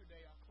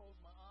yesterday, I closed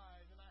my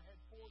eyes, and I had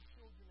 4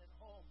 children at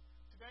home.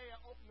 Today,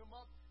 I opened them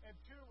up, and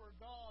 2 were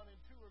gone, and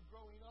 2 are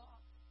growing up.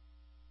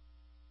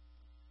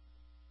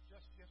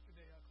 Just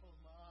yesterday, I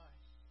closed my eyes,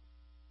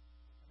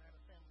 and I had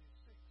a family of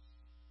 6.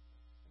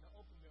 And I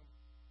opened them,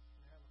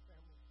 and I have a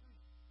family of 3.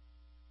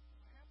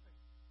 What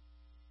happened?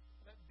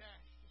 That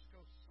dash just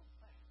goes so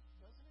fast,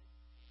 doesn't it?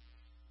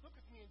 Look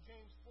with me in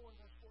James 4 and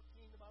verse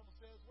 14. The Bible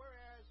says,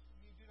 whereas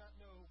you do not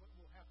know what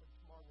will happen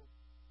tomorrow.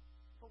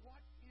 For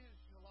what is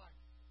your life?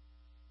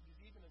 It is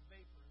even a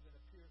vapor that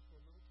appears for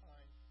a little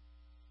time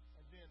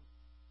and then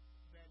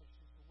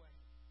vanishes away.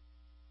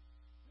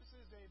 This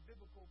is a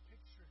biblical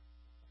picture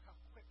of how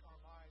quick our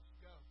lives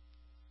go.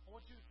 I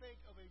want you to think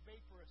of a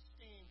vapor, a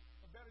steam,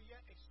 or better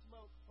yet, a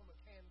smoke from a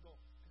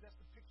candle. Because that's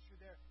the picture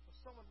there of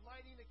someone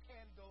lighting a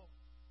candle,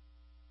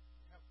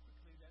 and how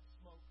quickly that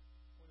smoke,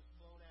 when it's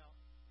blown out,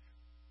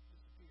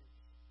 disappears.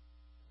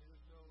 And there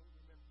is no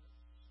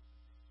remembrance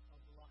of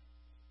the light.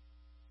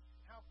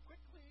 How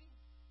quickly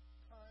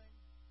time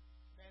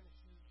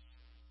vanishes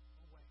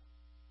away.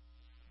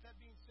 With that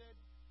being said,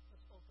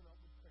 let's open up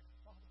with prayer.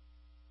 Father,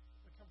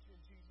 we come to you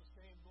in Jesus'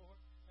 name, Lord,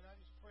 and I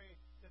just pray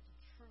that the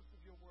truth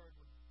of your word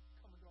would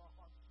come into our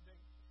hearts today.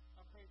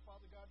 I pray,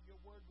 Father God, your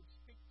word would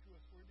speak to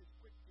us, for it is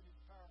quick and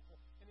it's powerful,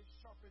 and it's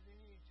sharper than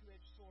any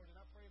two-edged sword. And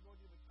I pray,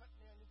 Lord, you would cut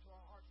down into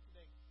our hearts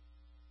today.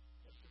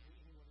 If there be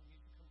anyone who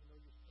needs to come to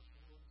know you as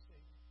personal Lord and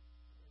Savior,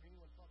 or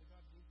anyone, Father God,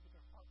 who needs to get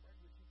their heart right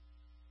with you,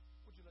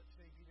 would you let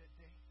today be that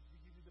day as we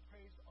give you the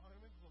praise, the honor,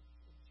 and glory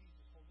in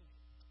Jesus' holy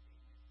name.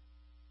 Amen.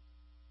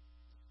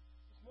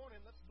 This morning,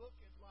 let's look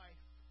at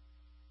life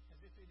as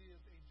if it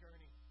is a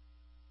journey.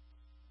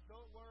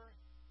 Though it were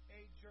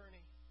a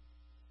journey,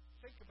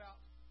 think about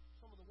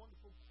some of the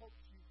wonderful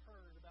quotes you've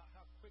heard about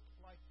how quick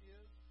life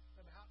is,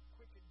 and how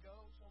quick it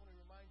goes. I want to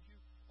remind you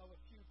of a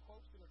few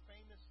quotes that are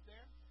famous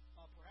there.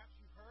 Perhaps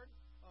you've heard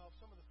of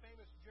some of the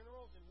famous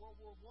generals in World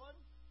War I.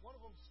 One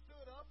of them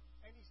stood up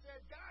and he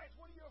said, guys,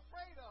 what are you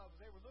afraid of?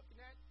 They were looking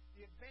at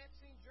the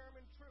advancing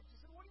German troops. He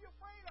said, what are you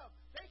afraid of?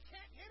 They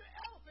can't hit an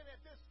elephant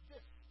at this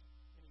distance.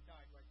 And he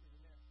died right then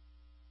and there.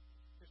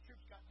 His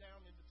troops got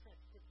down in the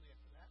trench quickly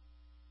after that.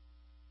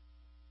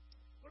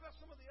 What about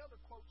some of the other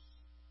quotes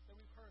that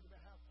we've heard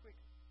about how quick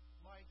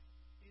life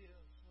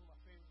is? One of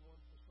my favorite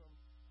ones was from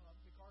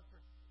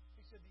MacArthur.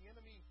 He said, the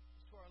enemy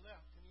is to our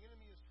left, and the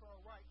enemy is to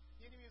our right.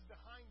 The enemy is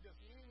behind us.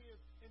 The enemy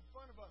is in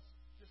front of us.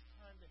 This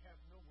time they have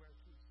nowhere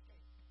to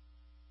escape.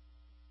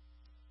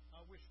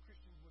 I wish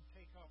Christians would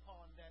take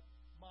upon that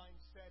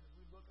mindset as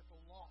we look at the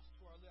lost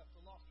to our left,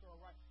 the lost to our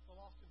right, the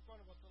lost in front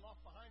of us, the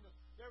lost behind us.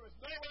 There is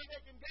nowhere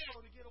they can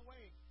go to get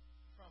away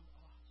from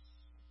us.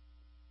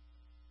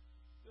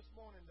 This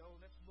morning, though,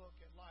 let's look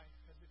at life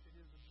as if it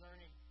is a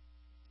journey.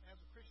 As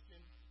a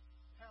Christian,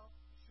 how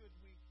should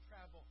we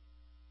travel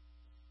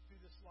through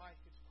this life?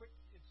 It's quick.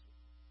 It's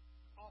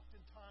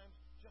oftentimes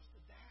just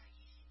a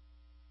dash.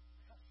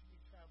 How should we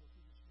travel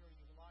through this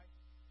journey of life?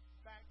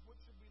 In fact, what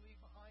should we leave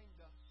behind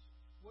us?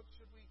 What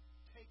should we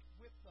take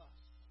with us?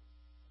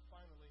 And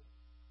finally,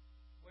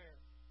 where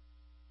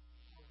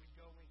are we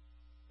going?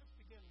 Let's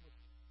begin with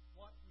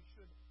what we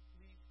should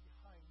leave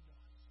behind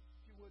us.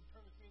 If you would,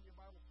 turn with me in your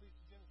Bible, please,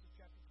 to Genesis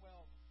chapter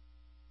 12.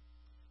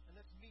 And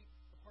let's meet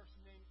a person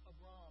named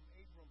Abram.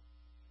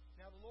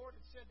 Now the Lord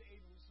had said to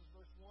Abram, this is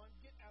verse 1,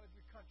 get out of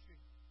your country,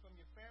 from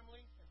your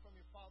family, and from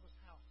your father's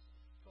house,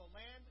 to a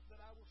land that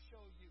I will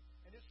show you.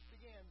 And this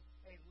begins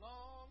a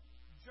long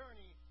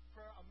journey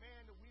for a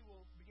man that we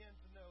will begin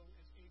to know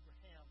as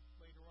Abraham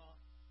later on.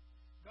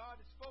 God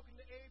had spoken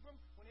to Abram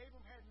when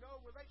Abram had no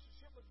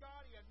relationship with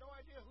God. He had no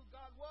idea who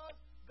God was.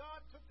 God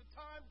took the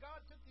time.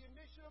 God took the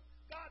initiative.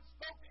 God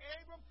spoke to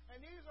Abram,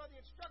 and these are the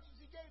instructions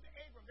he gave to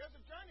Abram. There's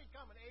a journey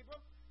coming, Abram.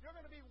 You're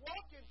going to be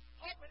walking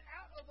up and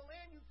out of the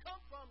land you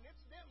come from. And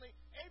incidentally,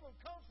 Abram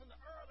comes from the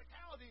Ur of the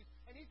Chaldees,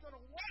 and he's going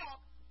to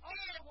walk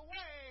all the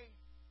way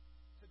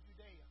to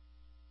Judea.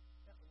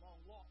 That's a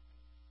long walk.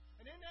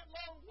 And in that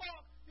long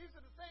walk, these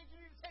are the things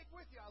you need to take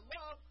with you. I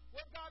love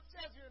what God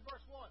says here in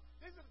verse 1.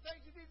 These are the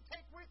things you need to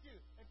take with you.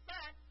 In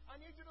fact, I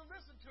need you to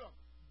listen to them.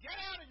 Get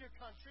out of your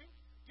country.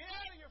 Get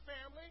out of your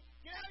family.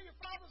 Get out of your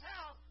father's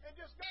house and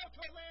just go to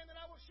a land that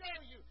I will show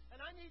you.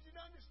 And I need you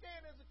to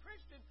understand as a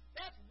Christian,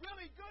 that's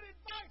really good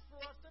advice for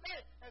us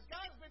today. As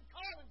God has been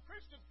calling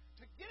Christians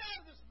to get out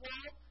of this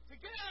world, to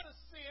get out of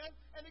sin,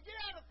 and to get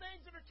out of things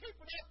that are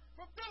keeping us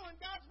from fulfilling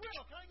God's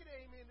will. Can I get an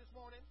amen this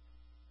morning?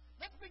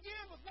 Let's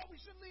begin with what we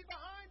should leave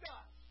behind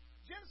us.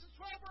 Genesis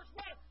 12, verse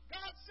 1.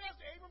 God says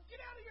to Abram, get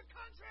out of your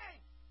country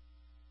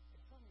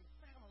and from your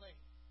family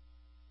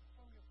and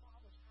from your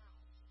father's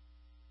house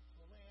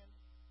to a land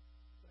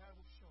that I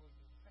will show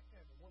you. In fact,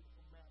 I have a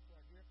wonderful map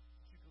right here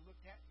that you can look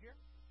at here.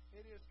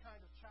 It is kind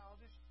of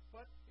childish,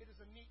 but it is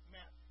a neat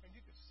map. And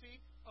you can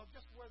see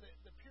just where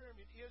the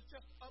pyramid is,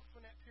 just up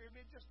from that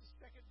pyramid, just the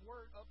second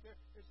word up there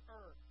is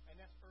Ur. And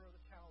that's Ur of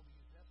the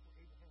Chaldees. That's where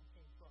Abraham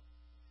came from.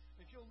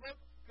 If you'll look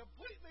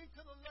completely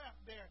to the left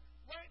there,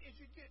 right as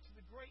you get to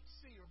the Great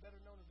Sea, or better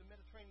known as the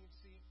Mediterranean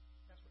Sea,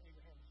 that's where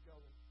Abraham was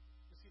going.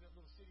 You see that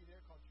little city there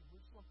called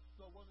Jerusalem?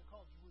 Though it wasn't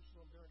called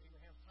Jerusalem during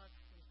Abraham's time,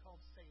 it was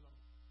called Salem.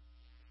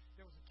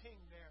 There was a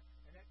king there,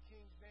 and that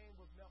king's name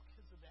was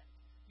Melchizedek.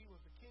 He was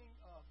the king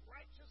of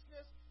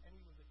righteousness, and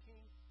he was the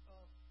king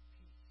of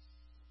peace.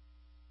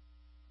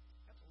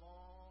 That's a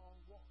long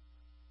walk.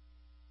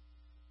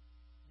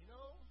 You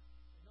know,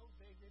 in those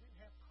days they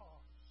didn't have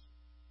cars.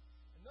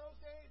 In those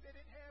days, they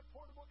didn't have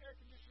portable air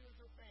conditioners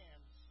or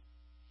fans.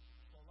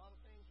 So a lot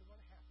of things are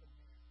going to happen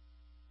there.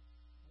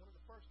 One of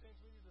the first things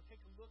we need to take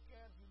a look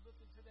at as we look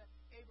into that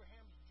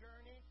Abraham's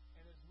journey,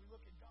 and as we look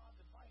at God's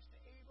advice to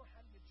Abraham,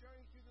 how do you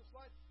journey through this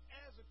life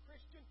as a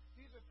Christian?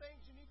 These are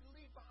things you need to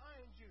leave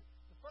behind you.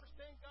 The first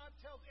thing God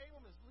tells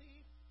Abraham is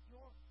leave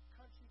your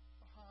country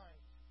behind.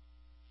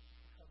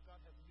 Because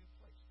God has a new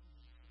place for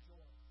you to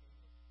join,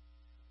 Abraham.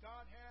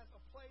 God has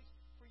a place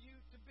for you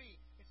to be.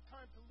 It's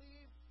time to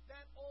leave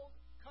that old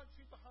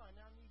country behind.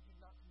 Now, I need you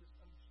not to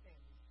misunderstand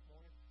me this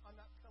morning. I'm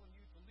not telling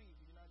you to leave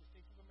the United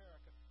States of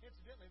America.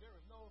 Incidentally, there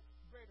is no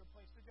greater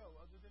place to go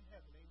other than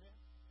heaven. Amen?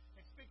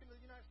 And speaking of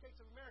the United States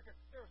of America,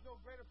 there is no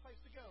greater place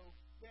to go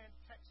than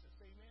Texas.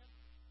 Amen?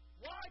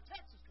 Why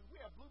Texas? Because we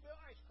have Bluebell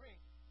ice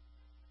cream.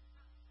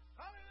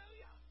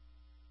 Hallelujah.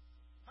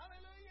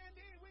 Hallelujah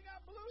indeed. We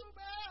got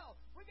Bluebell.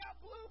 We got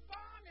Blue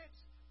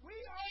Bonnets. We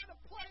are the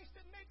place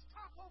that makes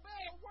Taco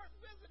Bell worth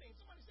visiting.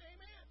 Somebody say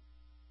amen.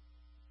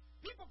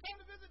 People come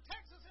to visit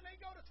Texas and they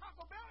go to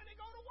Taco Bell and they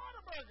go to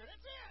Whataburger.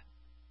 That's it.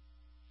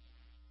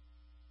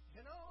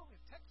 You know, if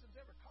Texans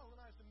ever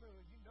colonized the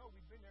moon, you know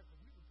we've been there because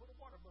we would put a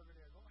Whataburger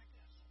there. Go like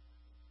this.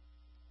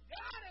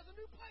 God has a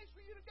new place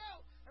for you to go.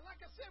 And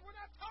like I said, we're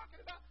not talking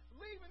about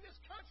leaving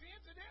this country.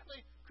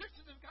 Incidentally,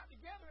 Christians have got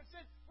together and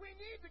said, we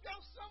need to go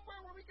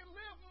somewhere where we can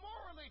live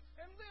morally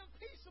and live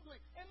peaceably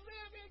and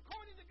live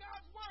according to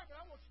God's word. But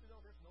I want you to know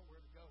there's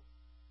nowhere to go.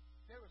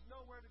 There is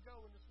nowhere to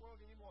go in this world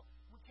anymore.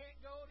 We can't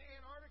go to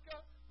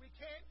Antarctica. We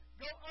can't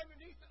go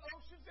underneath the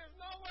oceans. There's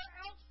nowhere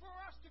else for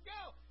us to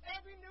go.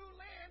 Every new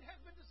land has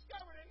been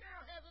discovered and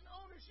now has an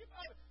ownership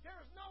of it. There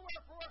is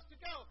nowhere for us to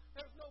go.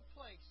 There's no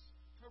place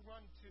to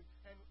run to.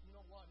 And you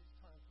know what? It's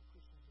time for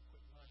Christians to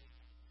quit running.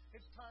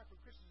 It's time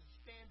for Christians to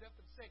stand up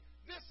and say,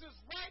 this is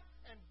right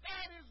and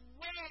that is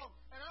wrong.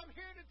 And I'm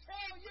here to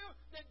tell you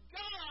that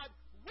God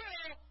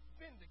will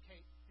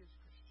vindicate his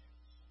Christians.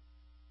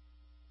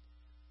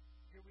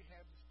 Here we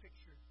have this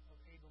picture of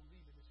Abram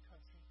leaving his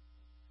country.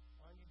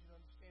 I need you to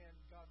understand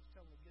God is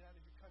telling him, get out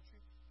of your country,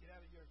 get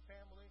out of your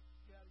family,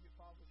 get out of your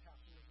father's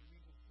house. And there's a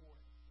reason for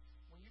it.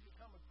 When you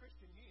become a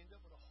Christian, you end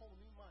up with a whole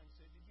new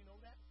mindset. Did you know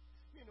that?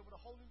 You end up with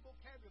a whole new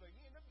vocabulary.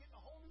 You end up getting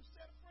a whole new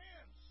set of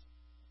friends.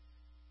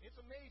 It's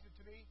amazing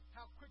to me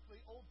how quickly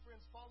old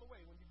friends fall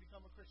away when you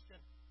become a Christian.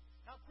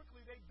 How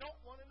quickly they don't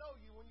want to know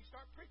you when you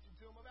start preaching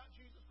to them about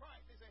Jesus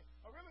Christ. They say,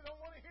 I really don't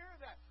want to hear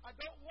that. I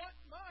don't want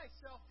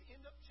myself to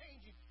end up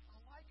changing. I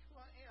like who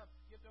I am.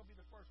 Yet they'll be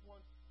the first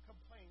ones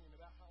complaining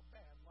about how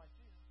bad life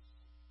is.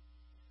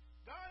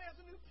 God has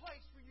a new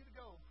place for you to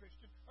go,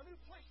 Christian. A new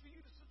place for you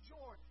to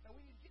sojourn. And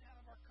we need to get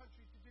out of our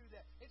country to do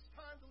that. It's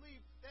time to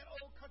leave that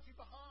old country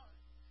behind.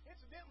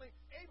 Incidentally,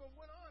 Abram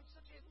went on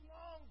such a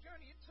long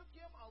journey. It took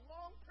him a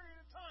long period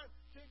of time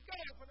to go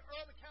from the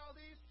Ur of the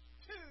Chaldees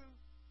to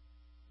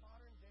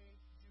modern-day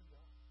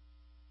Judah.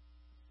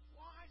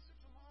 Why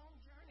such a long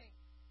journey?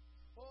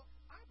 Well,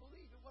 I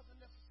believe it wasn't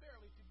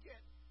necessarily to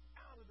get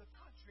out of the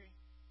country,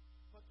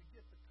 but to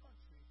get the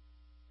country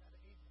out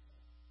of Abraham.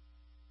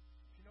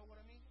 You know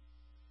what I mean?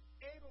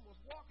 Abram was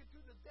walking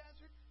through the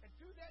desert, and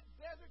through that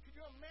desert, could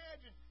you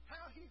imagine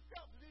how he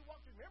felt as he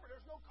walked through? Remember,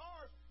 there's no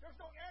cars, there's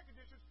no air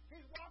conditioners.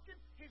 He's walking,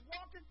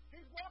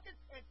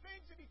 and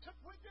things that he took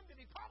with him that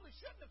he probably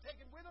shouldn't have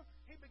taken with him,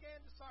 he began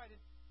deciding,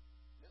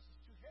 this is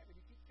too heavy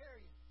to keep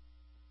carrying.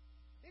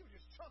 He would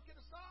just chunk it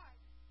aside.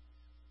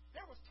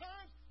 There was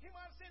times he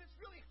might have said, it's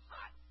really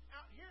hot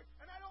out here,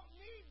 and I don't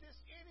need this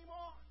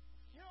anymore.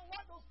 You know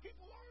what? Those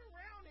people aren't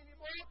around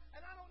anymore,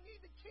 and I don't need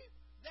to keep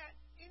that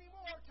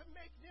anymore to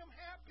make them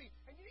happy.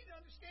 And you need to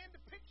understand the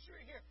picture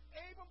here.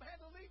 Abram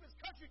had to leave his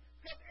country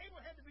because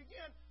Abram had to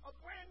begin a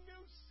brand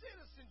new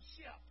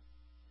citizenship.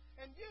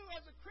 And you,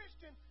 as a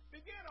Christian,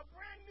 begin a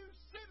brand new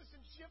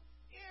citizenship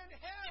in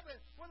heaven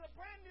with a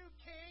brand new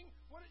king,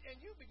 and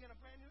you begin a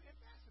brand new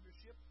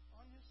ambassadorship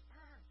on this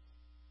earth.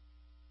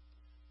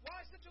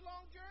 Why such a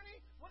long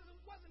journey? Well, it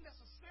wasn't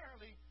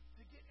necessarily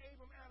to get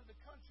Abram out of the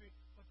country,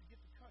 but to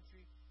get the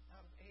country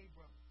out of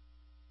Abram.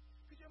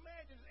 Could you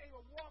imagine as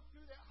Abram walked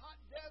through that hot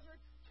desert,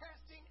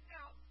 casting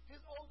out his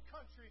old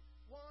country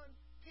one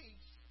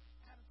piece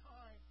at a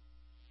time?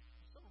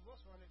 Some of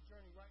us are on that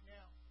journey right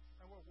now.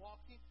 And we're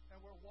walking,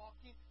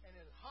 and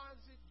as hard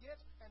as it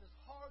gets, and as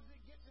hard as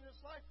it gets in this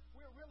life,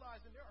 we're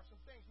realizing there are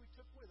some things we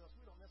took with us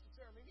we don't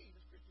necessarily need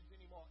as Christians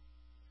anymore.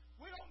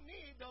 We don't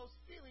need those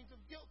feelings of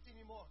guilt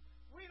anymore.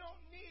 We don't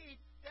need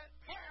that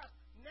past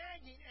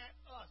nagging at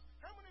us.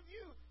 How many of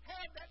you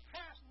have that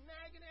past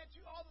nagging at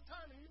you all the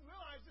time, and you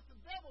realize it's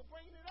the devil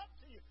bringing it up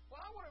to you? Well,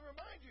 I want to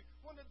remind you,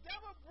 when the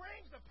devil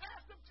brings the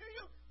past up to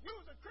you, you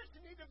as a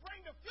Christian need to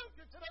bring the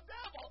future to the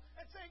devil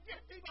and say,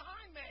 get thee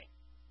behind me.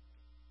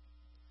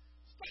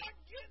 Start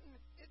getting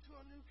into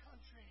a new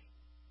country.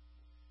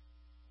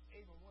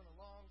 Abram went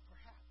along,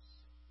 perhaps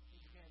he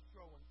began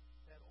throwing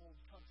that old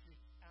country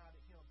out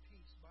of him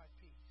piece by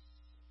piece.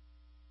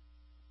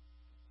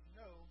 You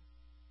know,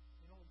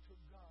 it only took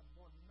God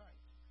one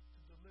night to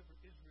deliver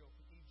Israel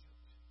from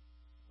Egypt,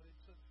 but it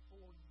took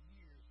 40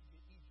 years to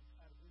get Egypt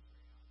out of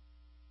Israel.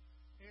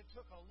 It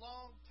took a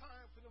long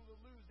time for them to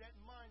lose that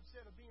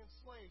mindset of being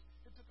slaves.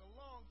 It took a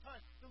long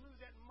time to lose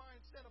that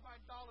mindset of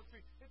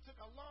idolatry. It took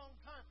a long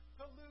time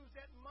to lose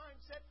that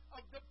mindset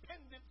of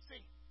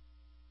dependency.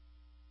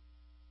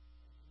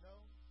 And you know,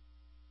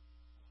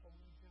 a whole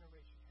new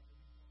generation had to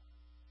be born.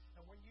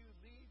 And when you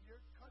leave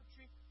your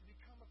country to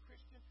become a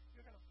Christian,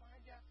 you're going to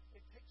find out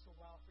it takes a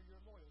while for your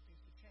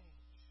loyalties to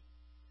change.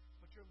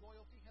 But your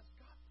loyalty has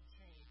got to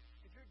change.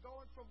 If you're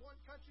going from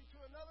one country to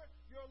another,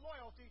 your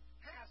loyalty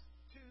has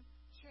to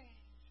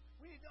change.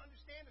 We need to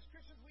understand as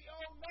Christians we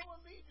owe no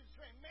allegiance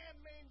to a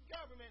man-made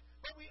government,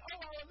 but we owe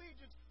our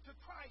allegiance to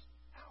Christ,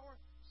 our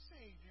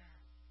Savior.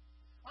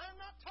 I'm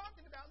not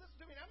talking about, listen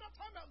to me, I'm not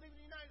talking about leaving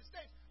the United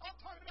States. I'm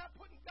talking about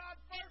putting God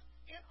first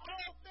in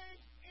all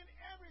things, in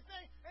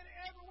everything, and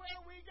everywhere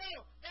we go.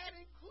 That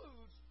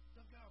includes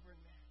the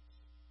government.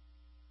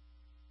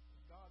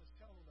 And God is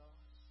telling us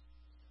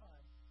it's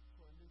time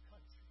for a new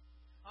country.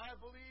 I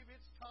believe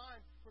it's time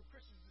for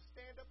Christians to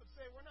stand up and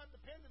say, we're not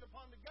dependent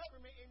upon the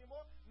government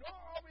anymore, nor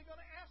are we going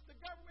to ask the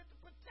government to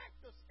protect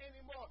us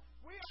anymore.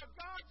 We are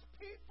God's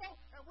people,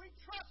 and we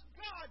trust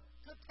God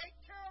to take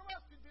care of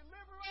us, to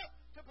deliver us,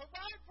 to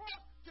provide for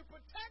us, to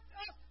protect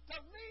us, to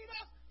lead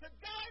us, to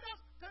guide us,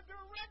 to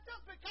direct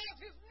us, because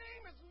His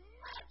name is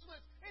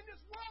matchless in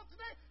this world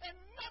today, and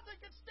nothing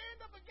can stand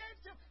up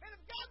against Him. And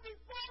if God be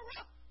for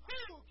us,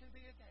 who can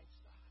be against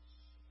us?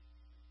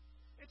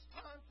 It's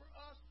time for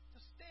us to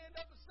stand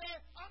up and say,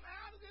 I'm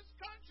out of this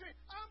country.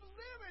 I'm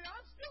living.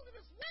 I'm still in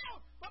this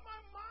world. But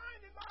my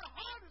mind and my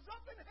heart is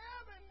up in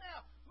heaven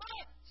now. My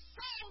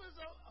soul is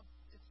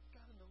it's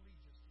got an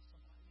allegiance to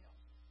somebody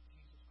else,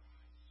 Jesus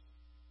Christ.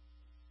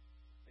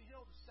 And you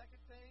know the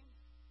second thing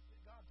that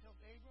God tells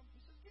Abram?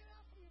 He says, get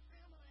out from your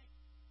family.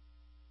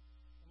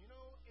 And you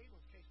know,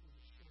 Abram's case was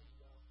extreme,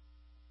 though.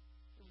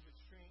 It was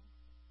extreme.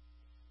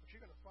 But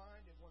you're going to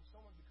find that when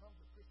someone becomes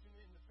a Christian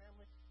in the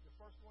family, the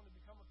first one to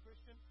become a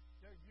Christian,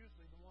 they're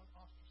usually the one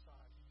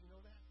ostracized. Did you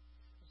know that?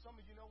 And some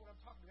of you know what I'm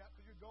talking about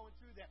because you're going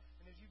through that.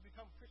 And as you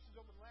become Christians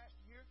over the last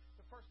year,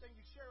 the first thing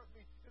you share with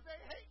me is they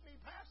hate me,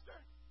 Pastor.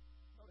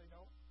 No, they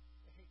don't.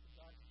 They hate the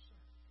God you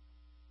serve.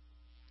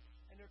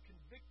 And they're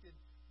convicted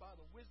by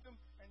the wisdom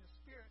and the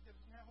Spirit that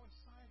is now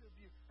inside of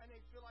you. And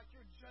they feel like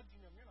you're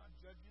judging them. You're not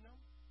judging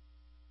them.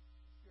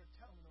 You're they're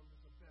telling them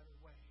there's a better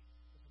way,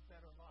 there's a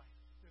better life,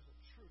 there's a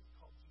truth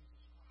called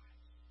Jesus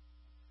Christ.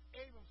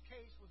 Abram's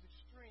case was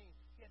extreme.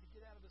 He had to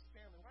get out of his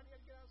family. Why did he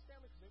have to get out of his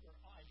family? Because they were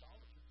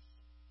idolaters.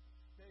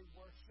 They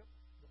worshiped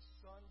the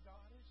sun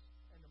goddess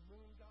and the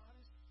moon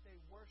goddess.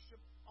 They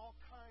worshiped all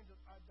kinds of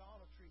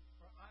idolatry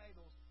or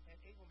idols, and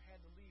Abram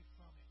had to leave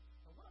from it.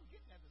 And what I'm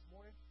getting at this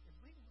morning is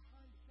leaving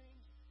behind the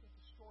things that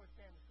destroy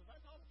families. Because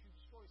idolatry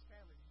destroys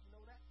families. Did you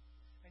know that?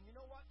 And you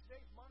know what?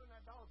 Today's modern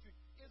idolatry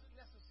isn't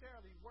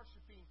necessarily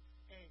worshiping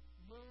a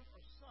moon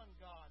or sun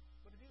god,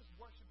 but it is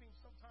worshiping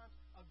sometimes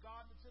a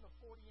god that's in a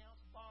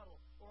 40-ounce bottle,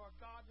 or a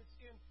god that's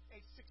in a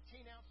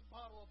 16-ounce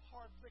bottle of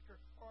hard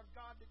liquor, or a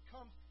god that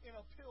comes in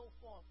a pill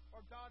form,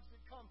 or gods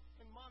that come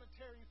in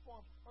monetary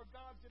form, or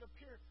gods that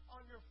appear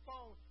on your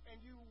phone, and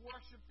you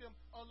worship them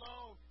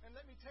alone. And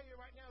let me tell you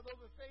right now, those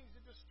are things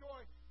that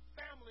destroy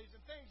families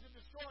and things that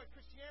destroy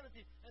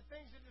Christianity and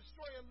things that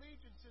destroy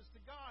allegiances to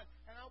God.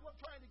 And what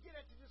I'm trying to get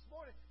at you this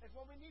morning is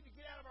when we need to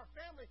get out of our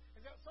family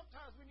is that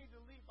sometimes we need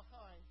to leave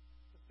behind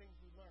the things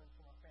we learned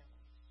from our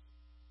families.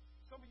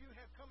 Some of you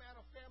have come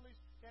out of families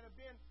that have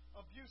been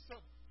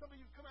abusive. Some of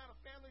you have come out of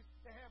families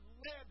that have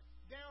led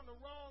down the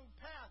wrong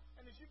path.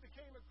 And as you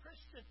became a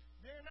Christian,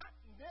 they're not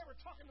never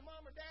talking to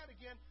mom or dad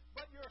again,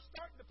 but you're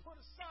starting to put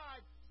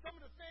aside some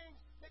of the things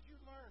that you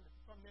learned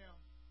from them.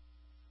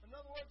 In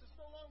other words, it's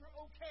no longer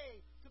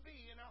okay to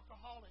be an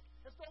alcoholic.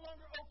 It's no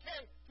longer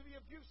okay to be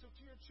abusive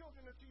to your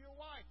children or to your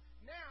wife.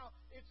 Now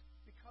it's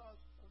because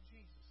of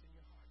Jesus in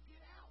your heart.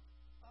 Get out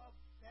of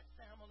that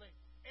family.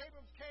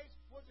 Abram's case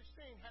was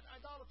extreme, had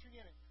idolatry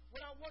in it.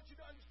 What I want you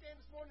to understand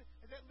this morning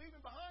is that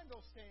leaving behind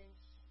those things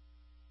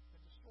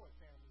that destroy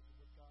families is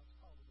what God's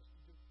called us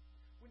to do.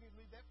 We need to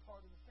leave that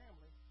part of the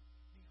family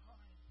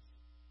behind.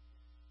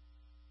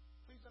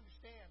 Please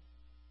understand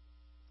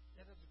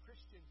that as a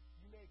Christian,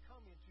 you may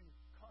come into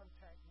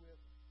contact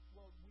with,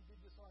 well, we did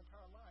this our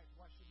entire lives.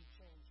 Why should we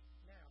change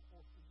now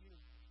or for you?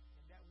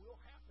 And that will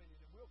happen, and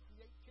it will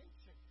create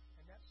tension.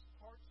 And that's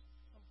parts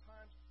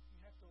sometimes you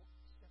have to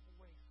step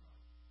away from.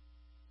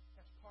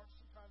 That's parts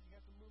sometimes you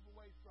have to move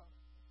away from.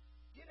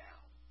 Get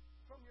out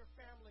from your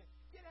family.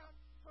 Get out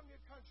from your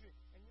country.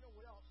 And you know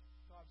what else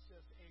God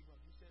says to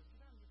Abram? He says,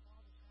 get out of your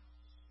father's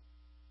house.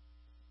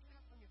 Get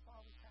out from your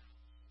father's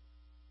house.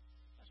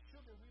 As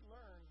children, we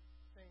learn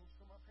things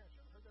from our parents.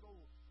 You ever heard that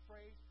old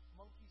phrase,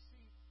 monkey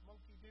see,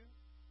 monkey do?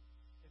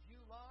 If you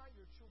lie,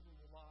 your children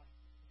will lie.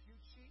 If you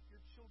cheat,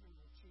 your children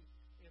will cheat.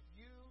 If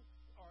you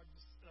are a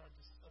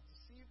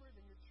deceiver,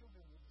 then your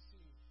children will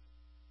deceive.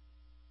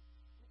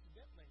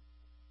 Incidentally,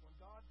 when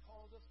God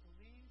called us to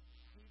leave,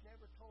 He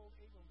never told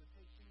Abram to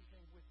take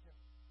anything with him.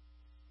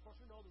 Of course,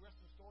 we know the rest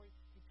of the story.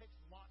 He takes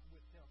Lot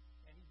with him,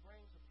 and he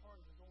brings a part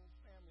of his own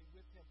family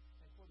with him.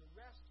 And for the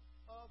rest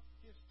of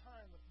his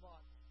time with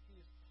Lot, he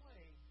is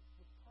plagued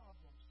with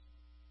problems.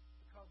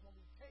 Because when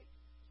we take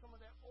some of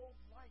that old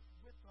life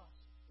with us,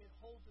 it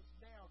holds us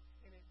down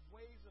and it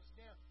weighs us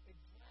down. It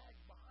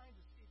drags behind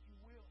us, if you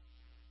will.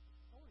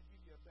 I want to give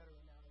you a better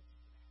analogy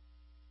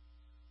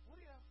for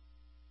that.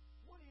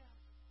 What if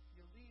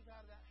you leave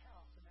out of that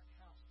house and that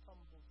house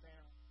tumbles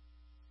down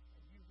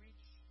and you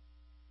reach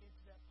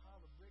into that pile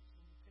of bricks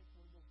and you take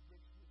one of those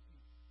bricks with you?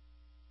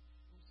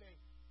 And you say,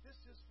 this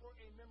is for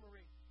a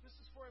memory. This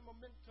is for a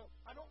memento.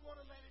 I don't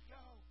want to let it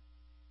go.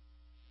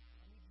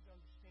 I need you to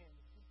understand,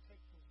 if we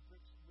take those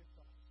bricks with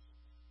us,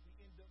 we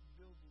end up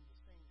building the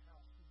same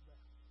house we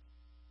left.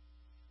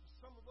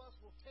 Some of us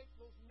will take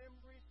those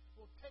memories,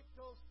 will take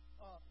those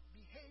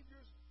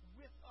behaviors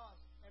with us,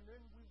 and then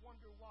we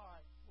wonder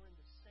why we're in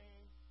the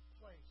same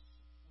place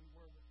we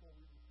were before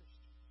we were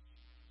Christians.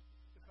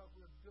 Because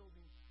we're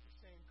building the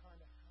same kind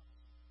of house.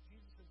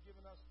 Jesus has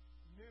given us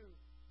new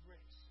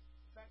bricks.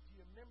 In fact,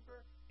 do you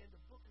remember in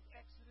the book of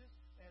Exodus,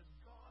 as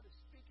God is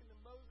speaking to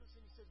Moses,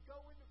 and He says, go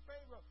into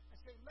Pharaoh and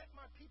say, let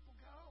my people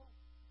go.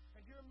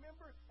 And you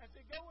remember, as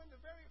they go in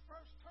the very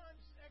first time,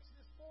 this is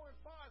Exodus 4 and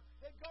 5,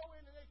 they go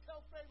in and they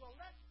tell Pharaoh,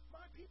 let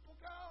my people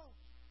go.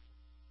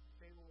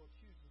 Pharaoh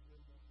accuses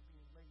them of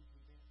being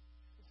lazy then.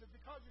 He said,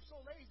 because you're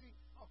so lazy,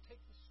 I'll take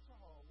the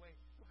straw away.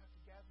 You'll have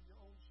to gather your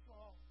own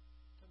straw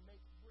to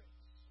make bricks.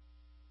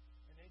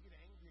 And they get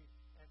angry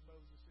at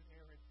Moses and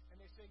Aaron.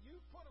 And they say, you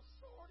put a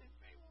sword in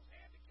Pharaoh's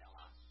hand to kill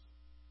us.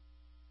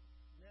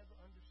 Never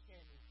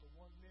understanding for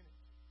 1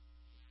 minute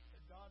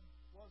that God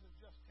wasn't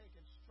just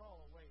taking straw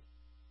away.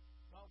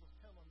 God was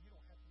telling them, you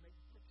don't have to make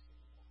bricks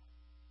anymore.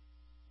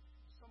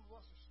 Some of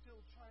us are still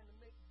trying to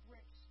make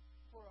bricks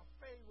for a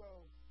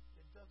Pharaoh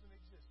that doesn't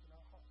exist in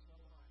our hearts and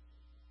our lives.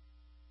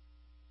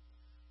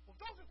 Well, if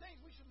those are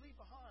things we should leave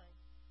behind,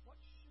 what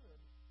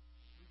should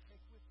we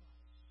take with us?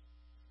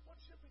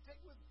 What should we take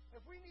with us?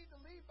 If we need to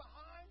leave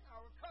behind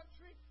our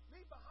country,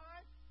 leave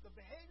behind the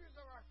behaviors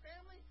of our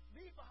family,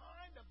 leave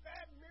behind the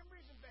bad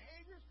memories and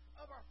behaviors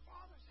of our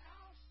father's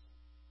house,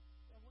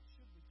 then what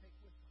should we take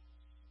with us?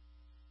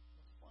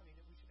 It's funny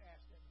that we should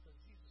ask that because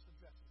Jesus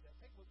addresses that.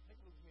 Take a look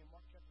with me in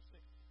Mark chapter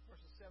 6,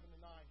 verses 7 to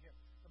 9 here.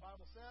 The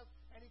Bible says,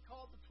 and He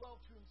called the 12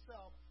 to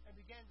Himself and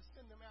began to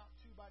send them out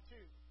 2 by 2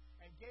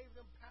 and gave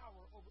them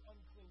power over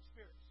unclean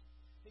spirits.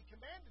 He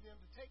commanded them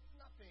to take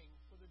nothing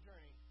for the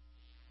journey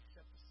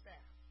except a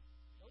staff.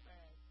 No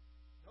bag,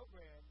 no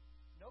bread,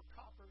 no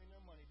copper in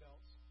their money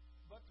belts,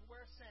 but to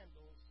wear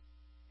sandals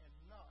and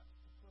not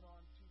to put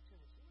on 2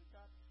 tunics. So we've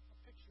got a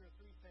picture of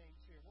 3 things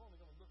here. We're only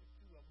going to look at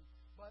 2 of them,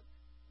 but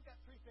we've got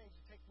 3 things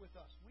to take with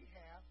us. We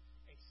have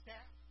a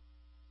staff,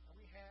 and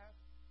we have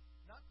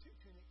not 2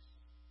 tunics,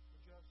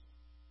 but just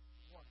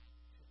 1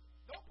 tunic.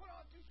 Don't put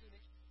on 2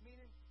 tunics,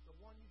 meaning the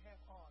one you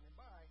have on. And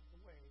by the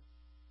way,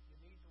 you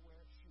need to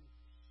wear shoes.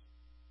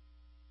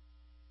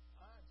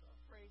 It's a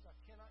phrase I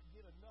cannot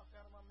get enough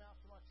out of my mouth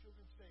to my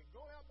children today.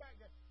 Go out back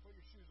there, put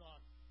your shoes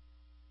on.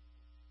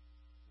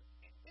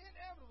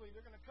 Inevitably,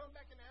 they're going to come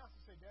back in the house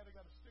and say, Dad, I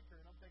got a sticker.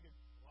 And I'm thinking,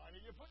 why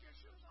didn't you put your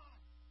shoes on?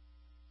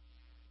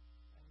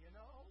 And you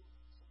know,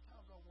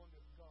 sometimes I wonder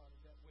if God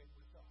is that way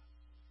with us.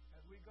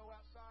 As we go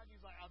outside,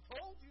 He's like, I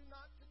told you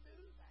not to do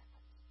that.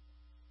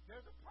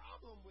 There's a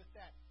problem with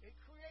that. It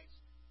creates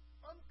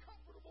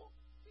uncomfortable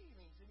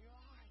feelings in your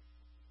life,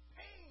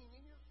 pain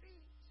in your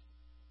feet.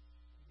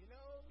 You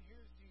know,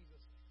 here's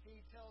Jesus. He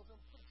tells them,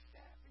 put a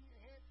staff in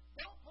your hand.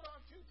 Don't put on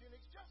 2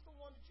 tunics, just the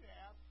one that you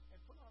have, and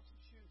put on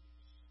some shoes.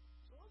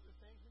 So those are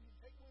things we need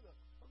to take with us.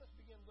 Well, let's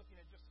begin looking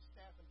at just a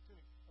staff and a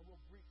tunic, and we'll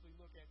briefly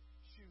look at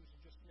shoes in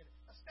just a minute.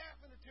 A staff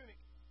and a tunic,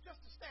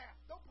 just a staff.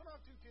 Don't put on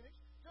 2 tunics,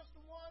 just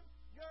the one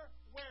you're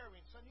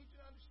wearing. So I need you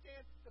to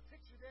understand the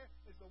picture there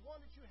is the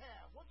one that you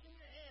have. What's in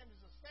your hand is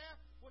a staff.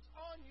 What's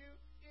on you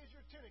is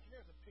your tunic. And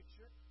there's a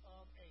picture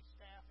of a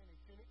staff and a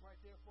tunic right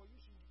there for you.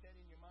 So you can get that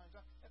in your mind's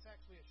eye. That's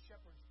actually a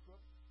shepherd's crook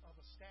of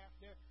a staff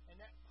there.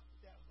 And that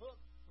hook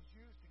was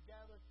used to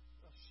gather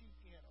a sheep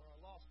in or a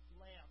lost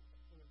lamb.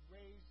 It would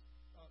raise,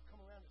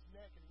 come around its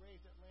neck and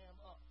raise that lamb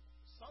up.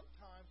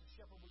 Sometimes the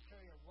shepherd would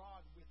carry a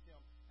rod with him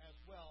as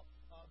well,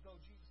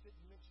 though Jesus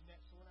didn't mention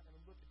that, so we're not going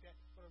to look at that.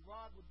 But a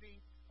rod would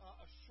be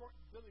a short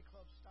billy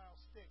club style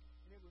stick,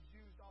 and it was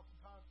used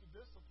oftentimes to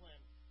discipline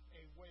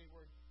a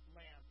wayward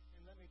lamb.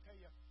 And let me tell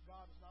you,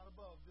 God is not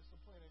above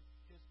disciplining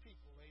His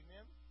people.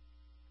 Amen?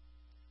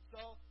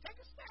 So take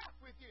a staff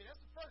with you.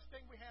 That's the first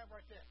thing we have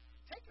right there.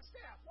 Take a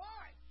staff.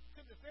 Why?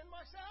 To defend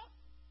myself?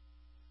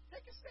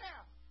 Take a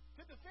staff.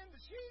 To defend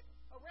the sheep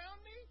around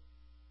me?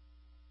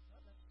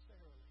 Not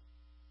necessarily.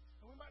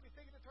 And we might be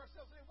thinking to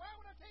ourselves, why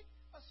would I take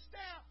a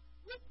staff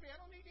with me? I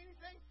don't need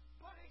anything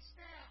but a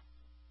staff.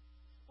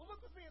 Well,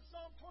 look with me in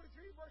Psalm 23,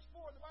 verse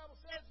 4. The Bible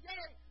says,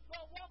 Yea,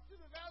 though I walk through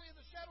the valley of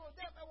the shadow of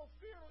death, I will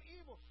fear no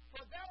evil,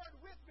 for thou art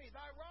with me.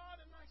 Thy rod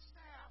and thy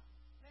staff,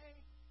 they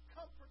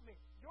comfort me.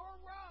 Your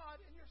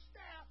rod and your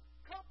staff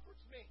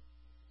comforts me.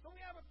 So we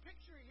have a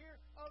picture here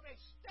of a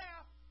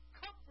staff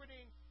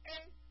comforting a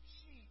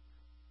sheep.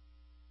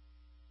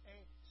 A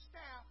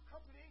staff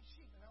comforting a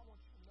sheep. And I want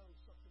you to notice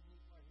something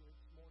neat right here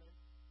this morning.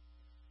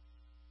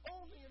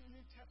 Only in the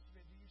New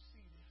Testament do you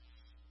see this.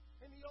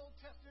 In the Old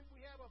Testament,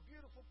 we have a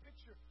beautiful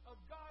picture of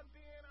God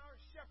being our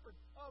shepherd,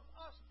 of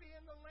us being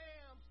the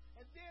lambs.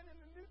 And then in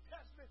the New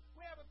Testament,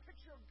 we have a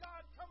picture of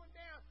God coming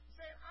down,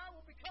 saying, I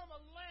will become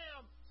a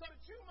lamb so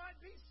that you might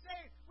be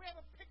saved. We have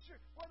a picture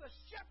where the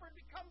shepherd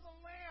becomes a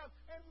lamb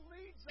and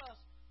leads us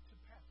to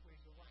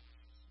pathways of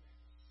righteousness.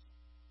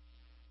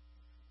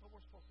 But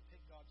we're supposed to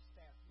take God's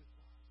staff with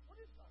us. What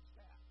is God's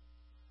staff?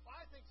 Well,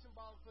 I think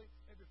symbolically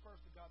it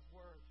refers to God's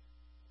Word,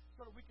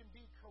 so that we can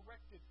be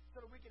corrected,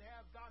 so that we can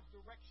have God's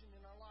direction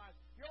in our lives.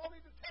 You all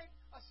need to take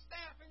a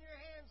staff in your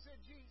hand, said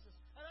Jesus.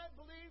 And I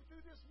believe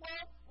through this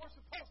world, we're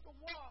supposed to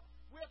walk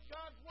with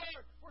God's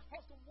Word. We're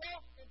supposed to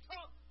walk and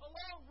talk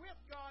along with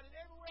God and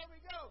everywhere we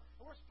go.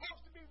 And we're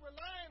supposed to be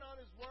relying on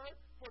His Word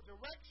for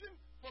direction,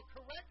 for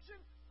correction,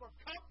 for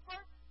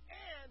comfort,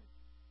 and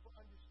for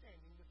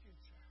understanding the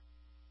future.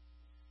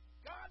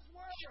 God's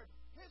Word,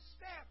 His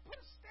staff. Put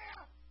a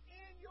staff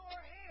in your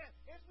hand.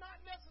 It's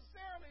not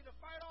necessarily to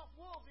fight off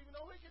wolves, even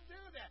though we can do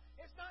that.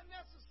 It's not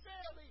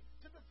necessarily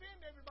to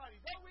defend everybody,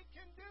 though we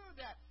can do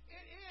that.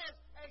 It is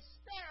a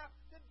staff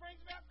that brings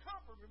about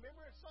comfort.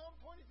 Remember in Psalm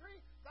 23,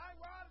 thy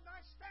rod and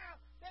thy staff,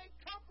 they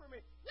comfort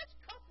me. What's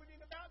comforting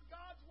about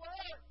God's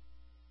Word?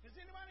 Does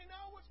anybody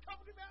know what's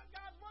comforting about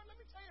God's Word? Let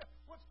me tell you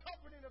what's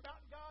comforting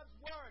about God's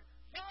Word.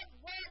 God's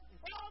Word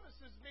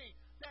promises me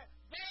that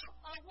though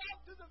I walk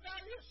through the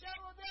valley of the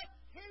shadow of death,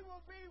 He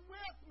will be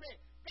with me.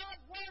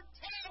 God's Word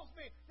tells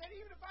me that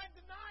even if I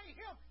deny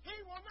Him, He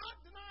will not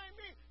deny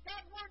me.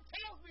 God's Word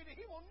tells me that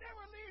He will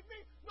never leave me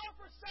nor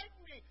forsake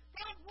me.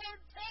 God's Word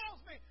tells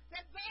me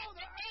that though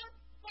the earth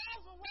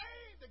falls away,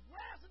 the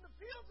grass and the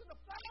fields and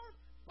the flowers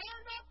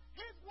burn up,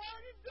 His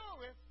Word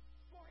endureth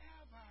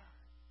forever.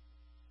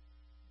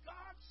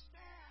 God's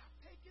staff,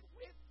 take it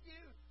with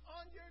you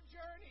on your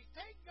journey.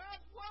 Take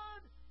God's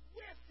Word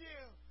with you.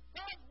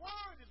 God's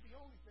Word is the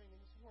only thing in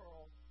this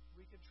world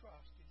we can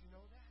trust. Did you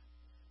know that?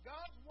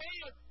 God's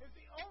Word is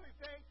the only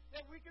thing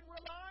that we can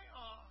rely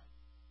on.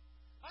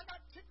 I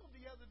got tickled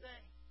the other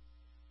day.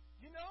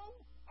 You know,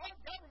 our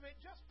government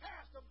just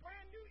passed a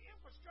brand new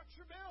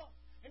infrastructure bill.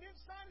 And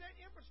inside of that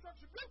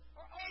infrastructure bill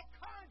are all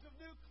kinds of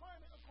new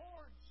climate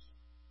accords.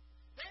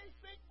 They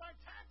think by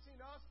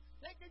taxing us,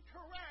 they can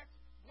correct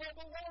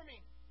global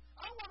warming.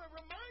 I want to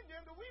remind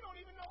them that we don't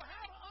even know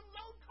how to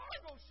unload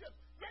cargo ships.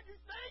 Yet you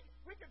think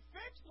we can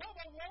fix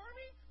global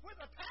warming with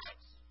a tax?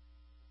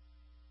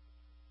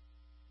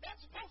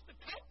 That's supposed to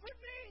comfort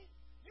me?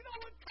 You know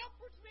what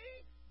comforts me?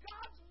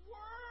 God's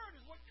Word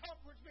is what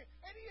comforts me.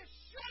 And He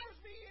assures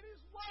me in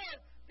His Word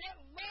that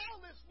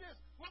lawlessness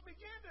will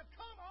begin to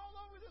come all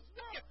over this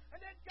world. And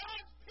that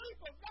God's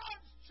people,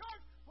 God's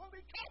church, will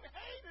become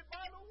hated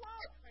by the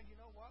world. And you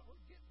know what?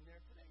 We're getting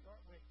there today,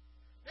 aren't we?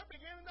 They're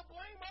beginning to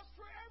blame us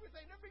for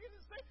everything. They're beginning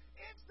to say,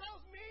 it's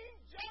those mean,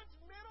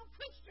 judgmental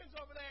Christians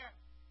over there.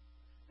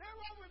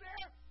 They're over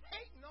there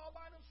hating all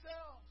by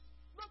themselves.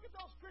 Look at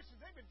those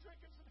Christians. They've been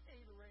drinking some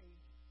haterade.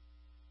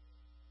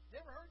 You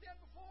ever heard that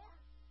before?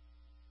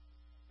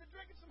 Been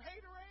drinking some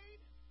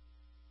haterade?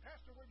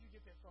 Pastor, where'd you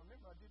get that from?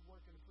 Remember, I did work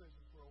in a prison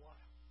for a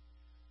while.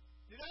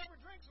 Did I ever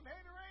drink some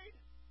haterade?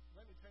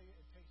 Let me tell you,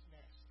 it tastes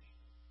nasty.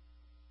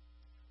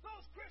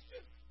 Those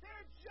Christians,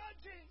 they're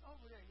judging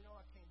over there. You know,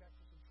 I came back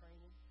for some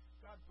training.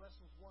 God bless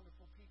those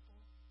wonderful people.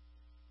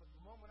 But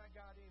the moment I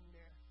got in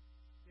there,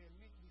 they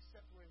immediately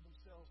separated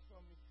themselves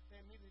from me.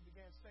 They immediately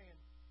began saying,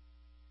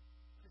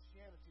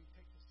 Christianity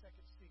takes a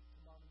second seat to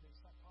modern-day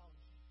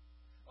psychology.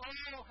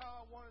 Oh,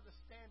 how I wanted to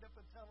stand up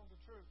and tell them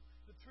the truth.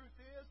 The truth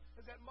is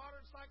that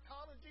modern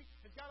psychology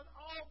has got it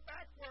all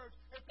backwards.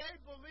 If they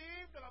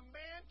believe that a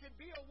man can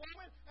be a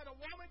woman and a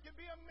woman can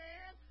be a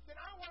man, then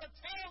I want to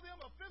tell them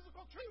a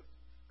physical truth.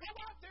 Go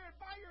out there and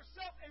buy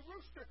yourself a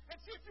rooster and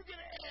see if you get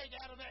an egg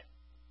out of it.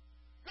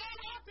 Go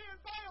out there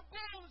and buy a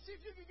bull and see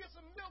if you can get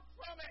some milk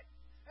from it.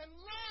 And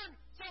learn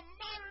some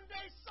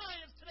modern-day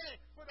science today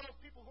for those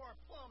people who are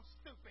plumb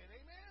stupid.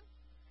 Amen?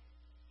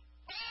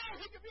 Oh,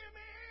 he could be a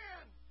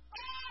man.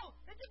 Oh,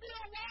 it can be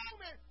a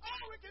woman.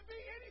 Oh, it can be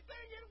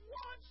anything it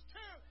wants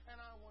to. And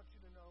I want you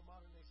to know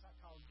modern-day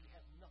psychology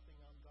has nothing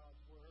on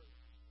God's Word.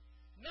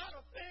 Not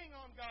a thing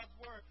on God's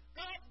Word.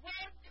 God's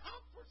Word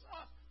comforts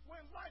us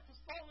when life is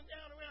falling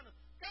down around us.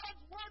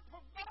 God's Word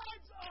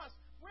provides us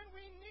when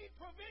we need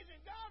provision.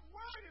 God's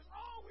Word is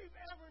all we've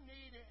ever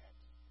needed.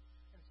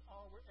 And it's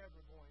all we're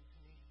ever going to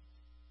need.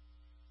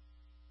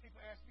 People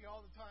ask me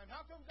all the time,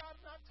 how come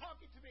God's not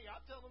talking to me? I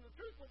tell them the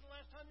truth. When's the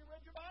last time you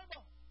read your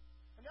Bible?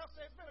 And they'll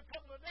say, it's been a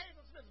couple of days.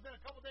 I said, it's been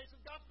a couple of days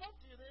since God spoke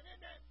to you then,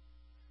 isn't it?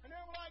 And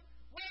they're like,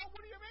 well, what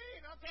do you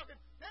mean? I'm talking,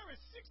 there is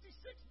 66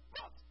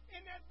 books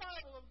in that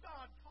Bible of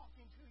God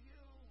talking to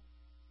you.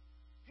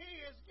 He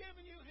has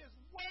given you His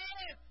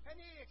Word, and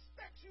He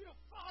expects you to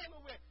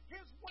follow it.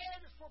 His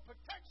Word is for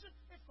protection,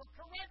 it's for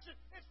correction,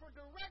 it's for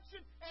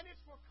direction, and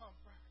it's for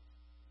comfort.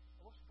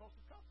 And we're supposed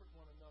to comfort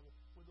one another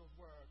with those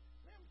words.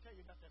 Let me tell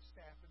you about that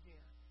staff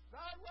again.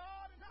 Thy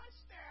rod and thy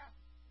staff,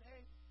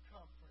 they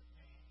comfort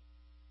me.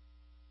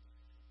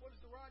 What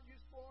is the rod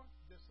used for?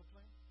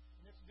 Discipline.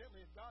 And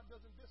incidentally, if God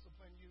doesn't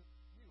discipline you,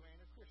 you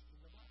ain't a Christian.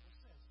 The Bible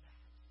says that.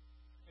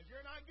 If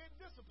you're not getting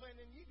disciplined,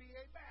 then you be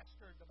a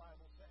bastard, the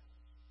Bible says.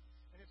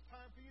 And it's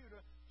time for you to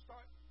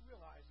start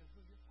realizing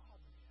who your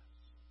Father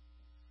is.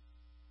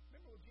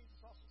 Remember what Jesus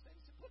also said?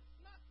 He said, put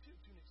not two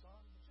tunics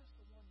on, but just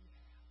the one you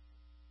have.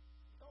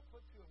 Don't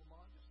put two of them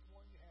on, just the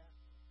one you have.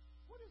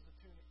 What is a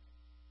tunic?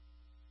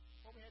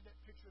 Well, we had that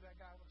picture of that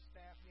guy with a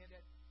staff. He had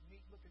that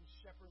neat-looking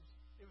shepherd's.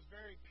 It was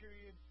very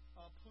period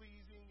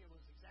pleasing. It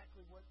was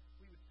exactly what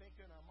we would think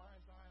in our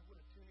mind's eye what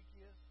a tunic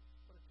is.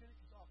 But a tunic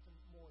is often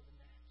more than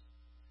that.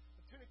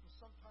 A tunic was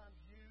sometimes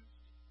used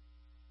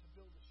to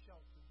build a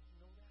shelter. Did you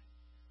know that?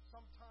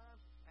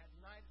 Sometimes at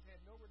night, if they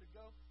had nowhere to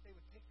go, they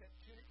would take that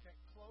tunic, that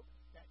cloak,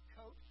 that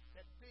coat,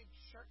 that big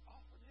shirt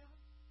off of them,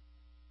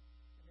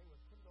 and they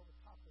would put it over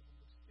top of them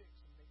with sticks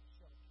and make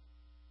shelter.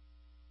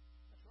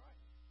 That's right.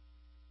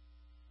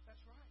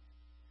 That's right.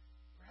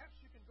 Perhaps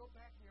you can go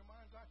back in your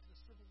mind's eye to the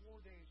Civil War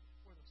days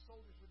where the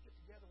soldiers would get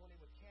together when they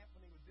would camp,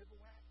 when they would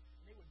bivouac,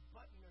 and they would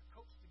button their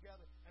coats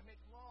together and make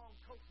long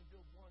coats and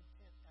build one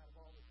tent out of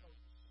all the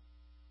coats.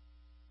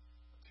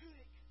 A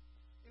tunic,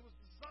 it was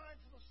designed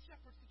for those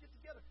shepherds to get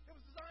together. It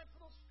was designed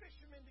for those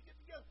fishermen to get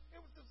together. It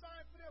was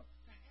designed for them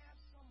to have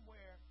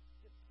somewhere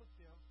that put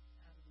them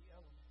out of the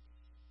elements.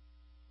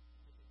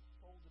 They could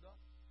fold it up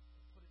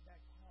and put it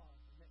back on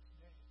the next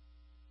day.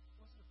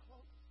 Was it a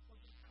cloak? Was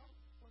it a coat?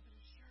 Was it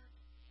a shirt?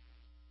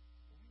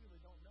 Well, we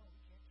really don't know. We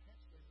can't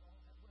translate it all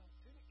that well.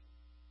 Tunic.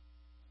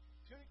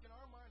 Tunic in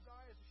our mind's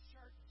eye is a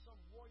shirt that some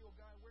royal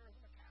guy wears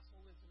in a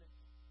castle, isn't it?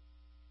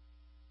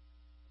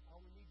 All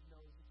we need to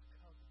know is it's a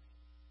covering.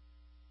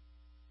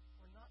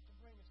 We're not to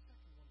bring a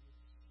second one with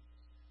us, Jesus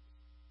says.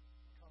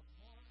 Because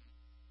one is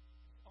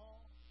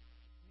all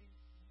we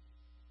need.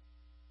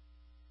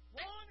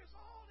 One is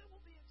all that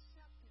will be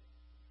accepted.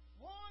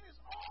 One is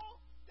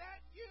all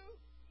that you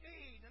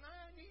need. And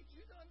I need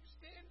you to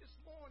understand this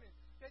morning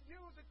that you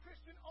as a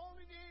Christian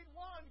only need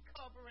one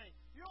covering.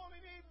 You only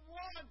need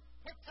one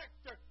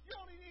protector. You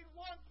only need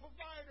one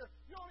provider.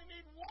 You only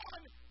need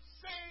one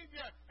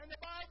Savior. And the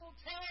Bible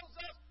tells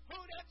us who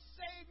that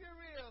Savior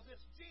is.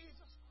 It's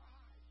Jesus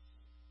Christ.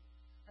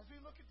 As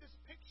we look at this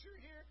picture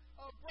here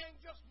of bring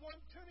just one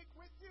tunic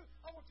with you.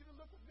 I want you to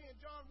look with me in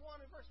John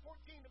 1 and verse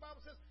 14. The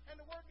Bible says, and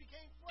the Word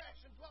became flesh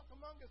and dwelt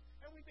among us,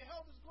 and we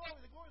beheld His glory,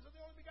 the glories of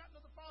the only begotten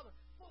of the Father,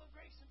 full of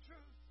grace and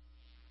truth.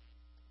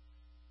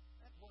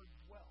 That word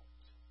dwelt.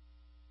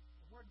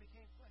 The Word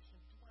became flesh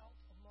and dwelt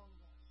among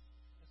us.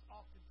 It's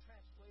often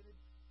translated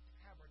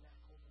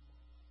tabernacled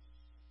among us.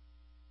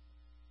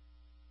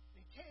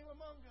 He came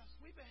among us.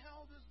 We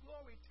beheld His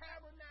glory,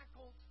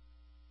 tabernacled,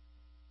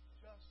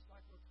 just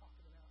like we're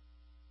talking about.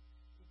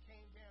 He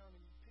came down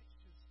and He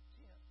pitched His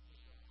tent with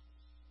us.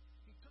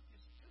 He took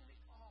His tunic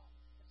off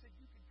and said,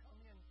 you can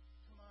come in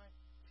to my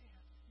tent.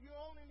 You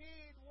only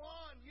need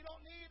one. You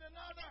don't need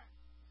another.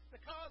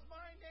 Because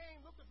my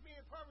name, look with me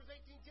in Proverbs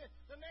 18:10,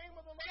 the name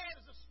of the Lord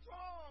is a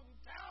strong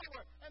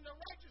tower, and the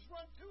righteous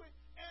run to it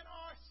and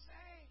are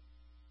saved.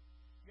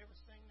 You ever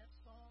sing that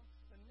song?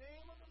 The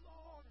name of the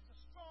Lord is a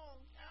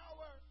strong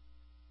tower.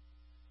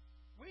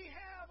 We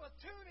have a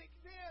tunic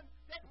then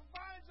that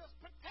provides us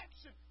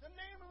protection. The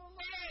name of the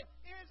Lord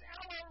is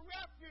our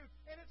refuge,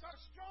 and it's our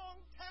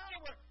strong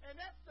tower, and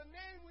that's the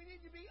name we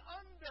need to be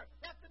under.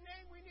 That's the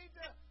name we need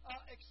to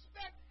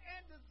expect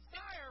and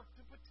desire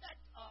to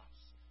protect us.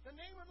 The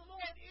name of the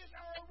Lord is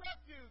our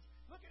refuge.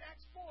 Look at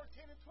Acts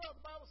 4:10 and 12.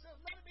 The Bible says,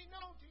 let it be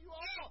known to you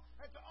all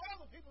and to all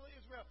the people of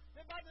Israel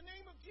that by the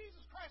name of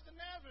Jesus Christ of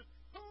Nazareth,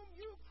 whom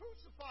you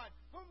crucified,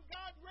 whom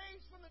God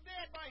raised from the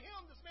dead, by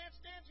Him this man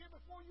stands here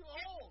before you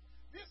whole.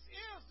 This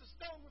is the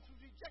stone which was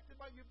rejected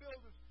by you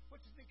builders, which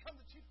has become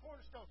the chief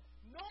cornerstone.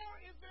 Nor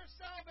is there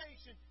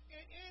salvation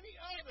in any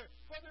other,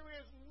 for there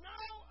is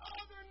no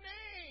other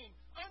name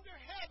under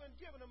heaven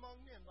given among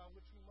men by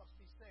which we must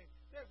be saved.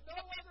 There's no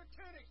other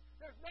tunics.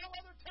 There's no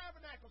other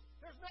tabernacles.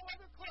 There's no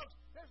other cloaks.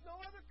 There's no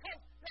other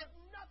coats. There's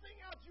nothing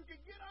else you can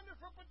get under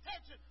for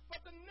protection but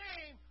the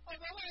name of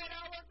the Lord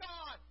our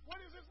God. What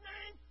is His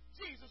name?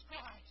 Jesus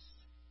Christ.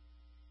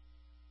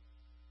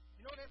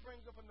 You know, that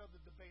brings up another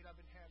debate I've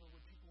been having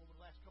with people over the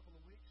last couple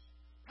of weeks.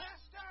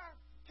 Pastor,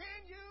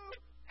 can you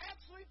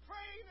actually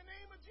pray in the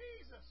name of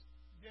Jesus?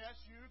 Yes,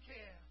 you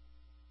can.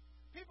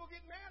 People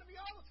get mad at me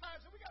all the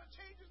time, so we got to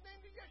change His name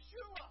to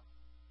Yeshua.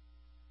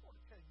 I want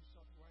to tell you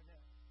something right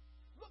now.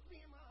 Look me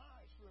in my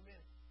eyes for a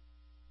minute.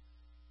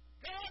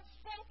 God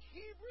spoke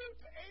Hebrew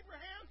to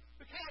Abraham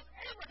because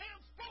Abraham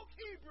spoke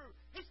Hebrew.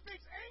 He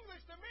speaks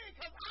English to me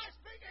because I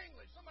speak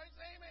English. Somebody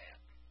say amen.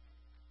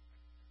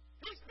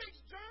 He speaks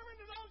German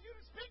to those of you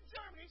that speak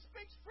German. He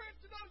speaks French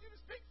to those of you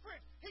that speak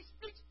French. He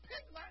speaks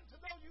Pig Latin to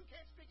those of you who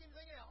can't speak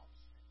anything else.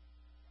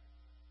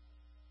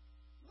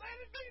 Let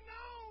it be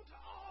known to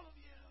all of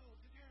you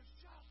that there's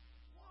just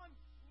one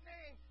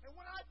name. And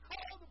when I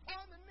called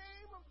upon the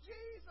name of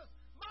Jesus,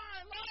 my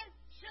life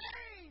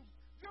changed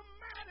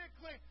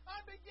dramatically.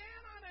 I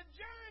began on a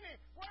journey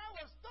where I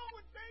was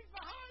throwing things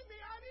behind me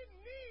I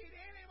didn't need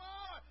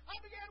anymore. I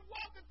began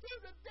walking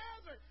through the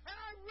desert, and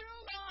I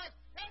realized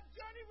that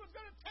journey was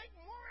going to take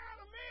more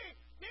out of me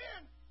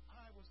than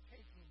I was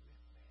taking with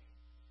me,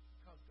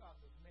 because God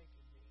was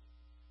making me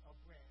a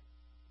brand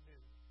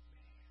new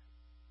man.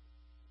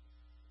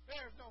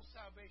 There's no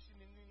salvation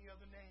in any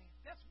other name.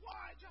 That's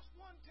why just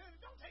one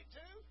tunic. Don't take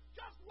two,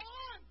 just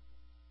one.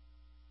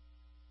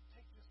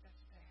 Take just that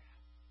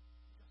staff.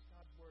 Just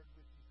God's word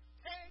with you.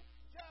 Take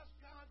just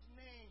God's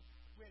name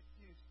with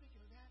you.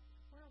 Speaking of that,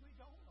 where are we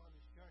going on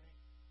this journey?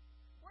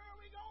 Where are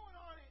we going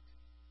on it?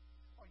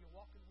 Are you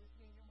walking with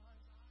me in your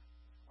mind's eye?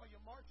 Are you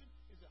marching?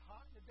 Is it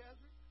hot in the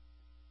desert?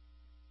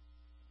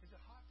 Is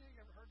it hot there?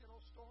 You ever heard that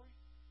old story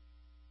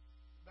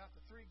about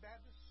the three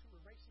Baptists who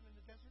were racing in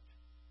the desert?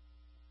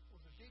 It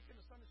was a deacon,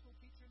 a Sunday school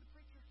teacher, and a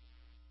preacher.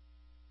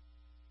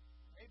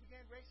 They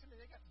began racing, and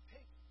they got to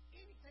take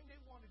anything they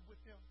wanted with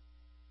them.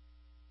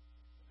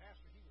 The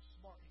pastor, he was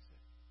smart. He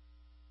said,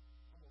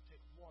 I'm going to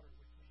take water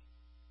with me.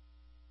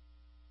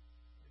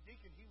 The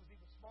deacon, he was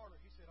even smarter.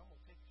 He said, I'm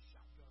going to take a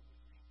shotgun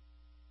with me.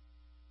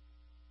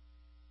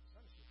 The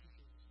Sunday school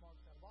teacher was the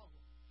smartest out of all of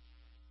them.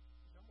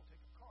 He said, I'm going to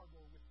take a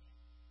cargo with me.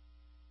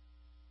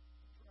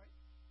 That's right.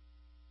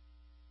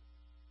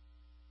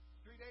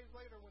 3 days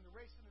later, when the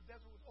race in the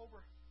desert was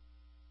over,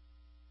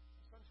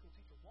 the Sunday school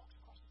teacher walks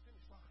across the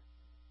finish line,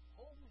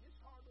 holding his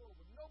cargo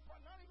with no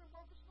problem, not even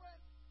broke a sweat.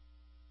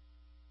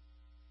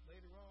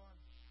 Later on,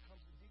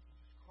 comes the deacon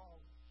just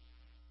crawling,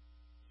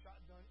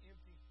 shotgun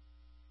empty,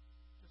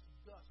 just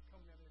dust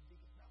coming out of the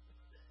deacon's mouth.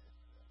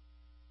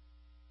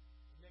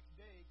 The next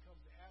day comes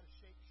the out of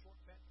shape, short,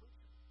 fat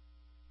preacher.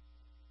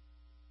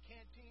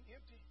 Canteen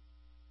empty.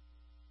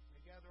 And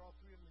they gather all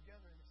three of them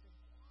together and they say,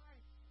 why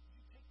did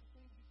you take the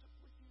things you took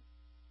with you?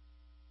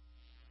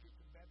 He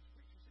to the Baptist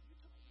preacher and said, you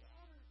took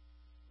water.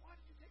 Why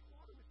did you take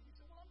water with you? He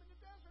said, well, I'm in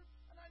the desert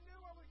and I knew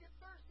I would get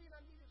thirsty and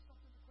I needed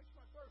something to quench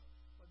my thirst.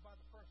 But by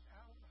the first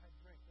hour, I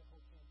drank that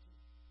whole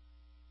canteen.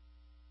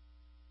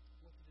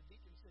 Went to the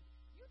deacon and said,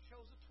 you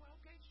chose a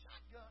 12-gauge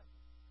shotgun.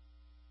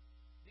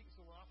 The deacon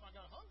said, well, if I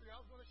got hungry, I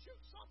was going to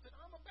shoot something.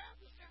 I'm a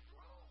Baptist after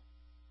all.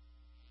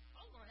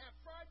 I was going to have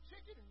fried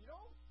chicken and,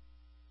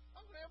 I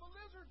was going to have a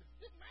lizard. It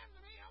didn't matter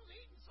to me. I was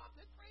eating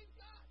something. Praise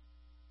God.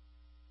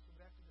 So,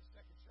 but after the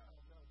second shot, I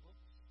was out of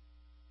bullets.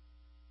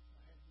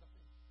 I had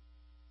nothing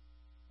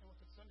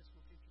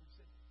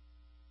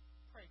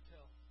pray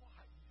tell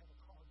why you have a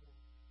car door.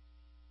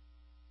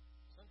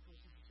 Some people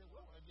say,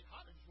 well, when I get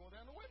hot, I just roll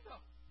down the window.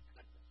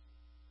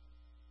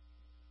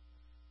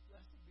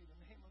 Blessed be the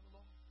name of the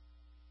Lord.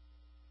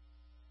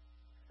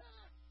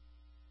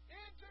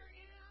 Enter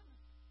in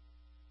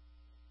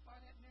by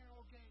that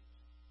narrow gate.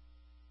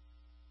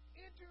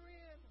 Enter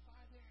in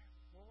by there.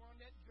 When we're on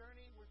that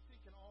journey, we're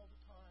thinking all the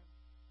time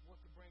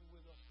what to bring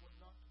with us, what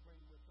not to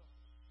bring with us.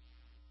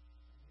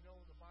 And you know,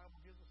 the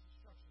Bible gives us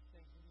instructions,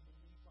 things we need to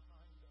leave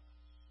behind us.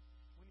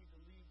 We need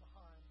to leave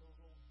behind those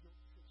old guilt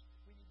trips.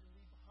 We need to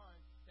leave behind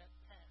that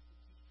past that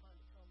keeps trying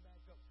to come back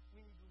up.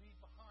 We need to leave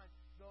behind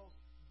those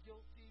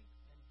guilty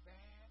and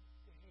bad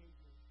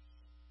behaviors.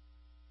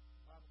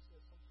 The Bible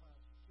says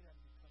sometimes, get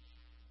out of your country,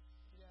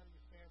 get out of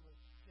your family,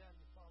 get out of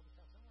your father's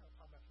house. I'm not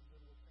talking about your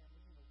little old family,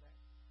 you know that.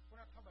 We're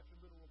not talking about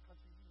your little old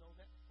country, you know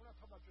that. We're not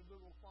talking about your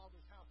little old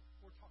father's house.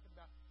 We're talking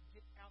about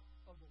get out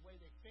of the way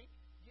they think,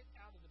 get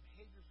out of the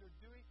behaviors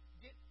they're doing,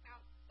 get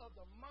out of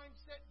the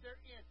mindset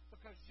they're in,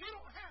 because you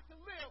don't have to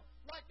live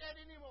like that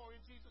anymore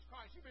in Jesus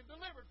Christ. You've been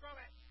delivered from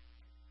it.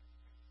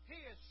 He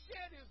has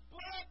shed His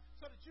blood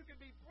so that you can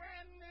be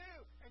brand new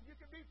and you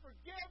can be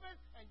forgiven,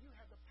 and you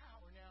have the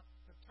power now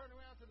to turn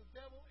around to the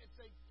devil and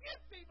say, get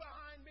thee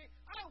behind me.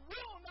 I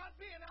will not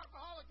be an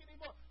alcoholic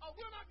anymore. I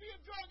will not be a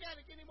drug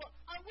addict anymore.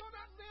 I will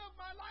not live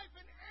my life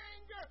in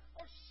anger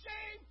or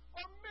shame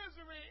or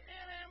misery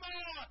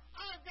anymore.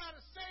 I've got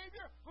a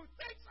Savior who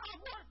thinks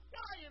I'm worth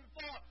dying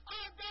for.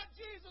 I've got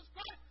Jesus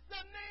Christ,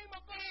 the name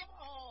above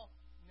all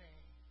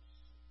names.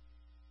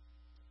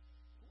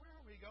 Where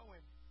are we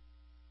going?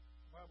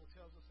 The Bible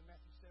tells us in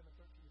Matthew 7,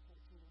 13 to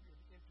 14, that we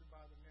are to enter by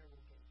the narrow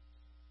gate.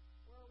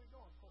 Where are we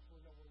going? Of course, we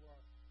know where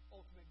our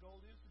ultimate goal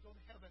is, to go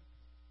to heaven.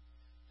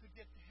 To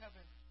get to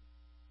heaven,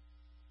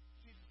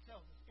 Jesus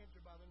tells us,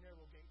 enter by the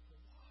narrow gate, for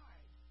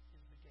wide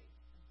is the gate,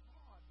 and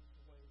broad is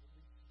the way that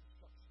leads to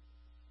destruction.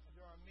 And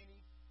there are many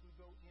who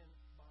go in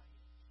by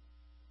it,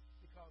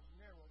 because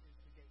narrow is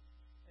the gate,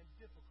 and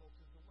difficult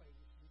is the way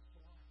which leads to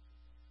life.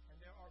 And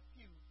there are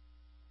few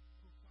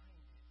who find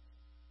it.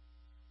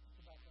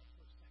 Think about that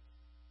for a second.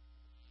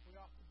 We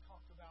often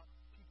talk about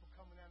people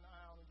coming down the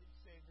aisle and getting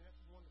saved, and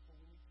that's wonderful.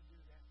 We need to do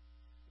that.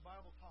 The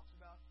Bible talks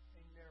about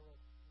a narrow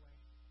way.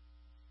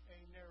 A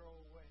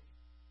narrow way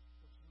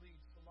which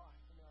leads to life.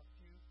 And there are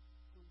few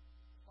who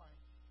find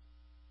it.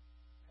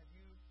 Have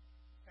you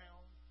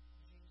found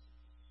Jesus?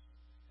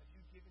 Have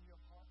you given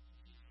your heart to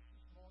Jesus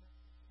this morning?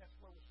 That's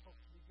where we're supposed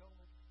to be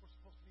going. We're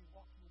supposed to be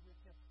walking with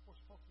Him. We're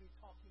supposed to be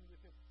talking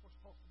with Him. We're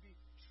supposed to be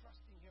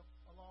trusting Him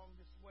along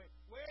this way.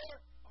 Where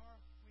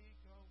are we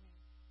going?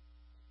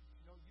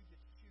 You know, you get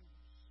to choose.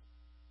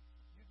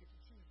 You get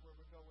to choose where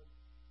we're going.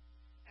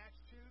 Acts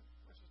 2,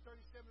 verses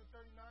 37 and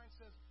 39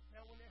 says,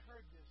 now when they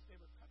heard this, they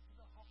were cut to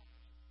the heart.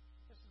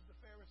 This is the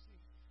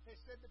Pharisees. They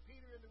said to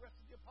Peter and the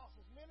rest of the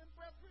apostles, men and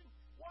brethren,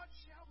 what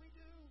shall we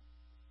do?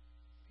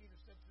 Peter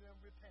said to them,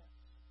 repent.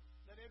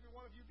 Let every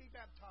one of you be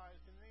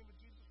baptized in the name of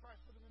Jesus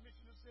Christ for the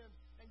remission of sins,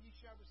 and ye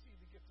shall receive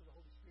the gift of the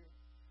Holy Spirit.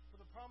 For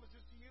the promise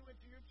is to you and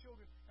to your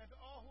children, and to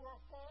all who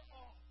are far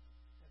off,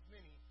 as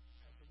many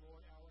as the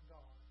Lord our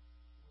God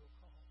will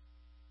call.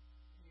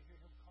 Can you hear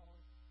Him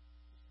calling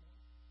this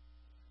morning?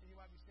 And you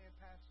might be saying,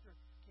 Pastor,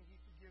 can He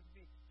forgive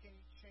me? Can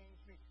He change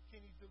me?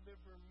 Can He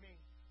deliver me?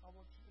 I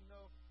want you to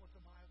know what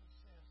the Bible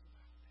says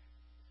about that.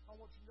 I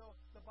want you to know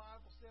the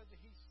Bible says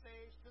that He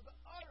saves to the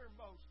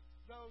uttermost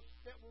those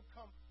that will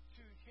come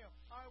to Him.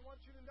 I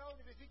want you to know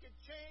that if He can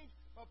change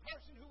a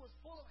person who was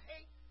full of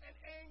hate and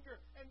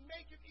anger and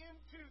make it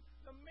into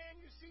the man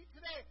you see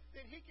today,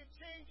 then He can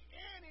change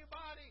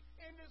anybody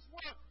in this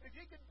world. If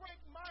He can break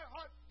my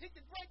heart, He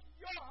can break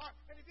your heart.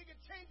 And if He can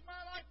change my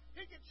life,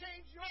 He can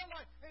change your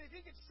life. And if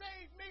He can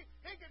save me,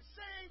 He can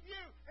save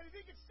you. And if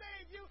He can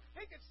save you,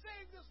 He can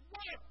save this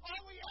world.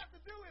 All we have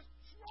to do is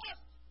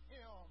trust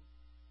Him.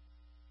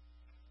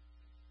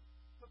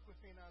 Look with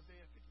me in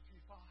Isaiah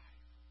 53:5.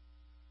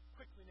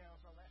 Quickly now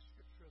is our last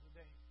scripture of the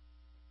day.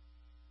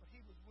 But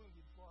He was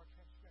wounded for our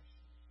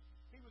transgressions.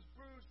 He was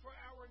bruised for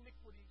our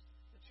iniquities.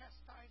 The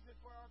chastisement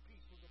for our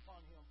peace was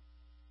upon Him.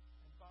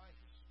 And by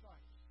His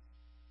stripes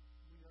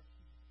we are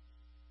healed.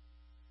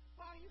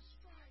 By His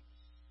stripes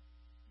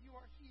you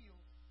are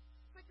healed.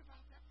 Think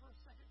about that for a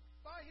second.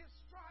 By His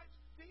stripes,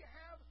 do you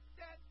have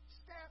that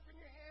staff in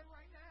your hand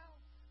right now?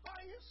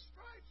 By His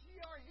stripes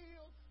ye are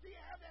healed. Do you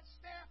have that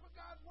staff of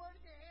God's Word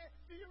in your hand?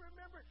 Do you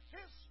remember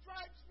His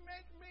stripes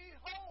make me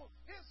whole?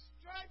 His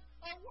stripes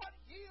are what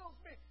heals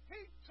me.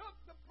 He took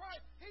the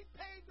price. He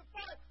paid the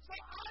price. So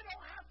I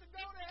don't have to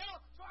go to hell.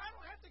 So I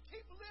don't have to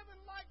keep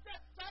living like that.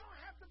 So I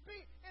don't have to be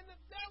in the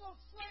devil's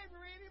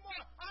slavery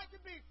anymore. I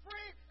can be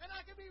free and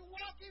I can be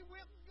walking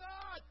with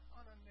God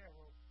on a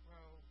narrow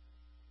road.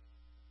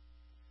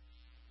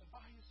 And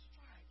by His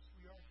stripes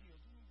we are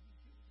healed. Do you need to be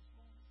healed this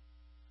morning?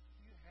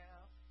 Do you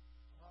have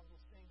a lot of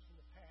those things from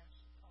the past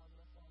piling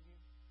up on you?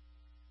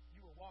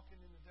 You were walking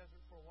in the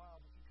desert for a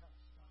while, but you kind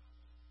of stopped.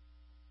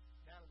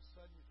 Now all of a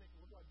sudden you're thinking,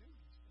 what do I do with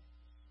these things?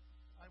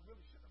 I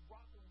really shouldn't have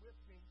brought them with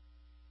me,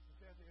 but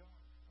there they are.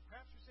 Or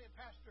perhaps you're saying,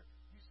 Pastor,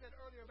 you said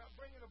earlier about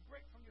bringing a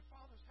brick from your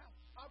father's house.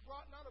 I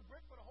brought not a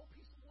brick, but a whole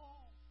piece of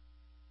wall.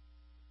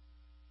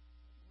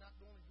 Not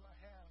only do I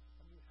have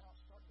a new house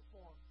starting to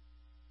form,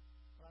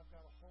 but I've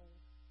got a whole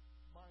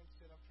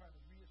mindset I'm trying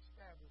to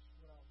reestablish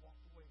what I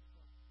walked away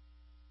from.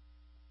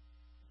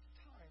 It's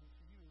time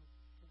for you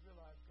to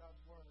realize God's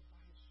word, and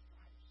by His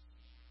stripes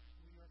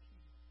we are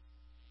healed.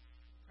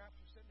 Perhaps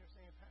you're sitting there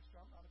saying,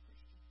 Pastor, I'm not a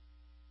Christian.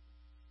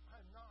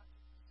 I'm not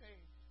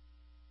saved.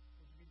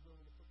 Would you be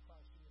willing to put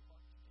Christ in your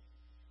heart today?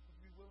 Would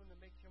you be willing to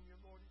make Him your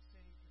Lord and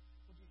Savior?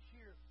 Would you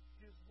hear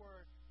His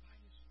word? By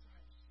His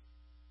stripes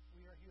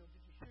we are healed.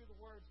 Did you hear the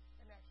words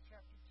in Acts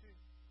chapter 2?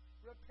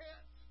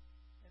 Repent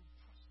and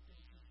trust in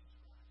Jesus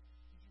Christ.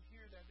 Did you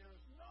hear that? There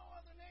is no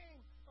other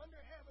name under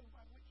heaven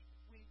by which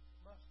we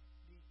must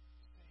be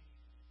saved.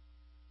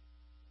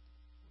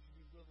 Would you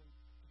be willing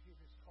to hear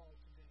this call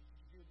today? Did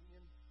you hear the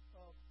end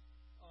of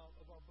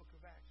our book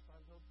of Acts? By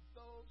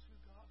those who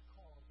God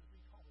called, as we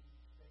call you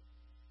today.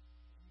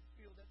 Do you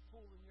feel that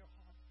pull in your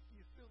heart? Do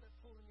you feel that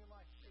pull in your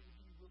life today? Would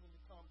you be willing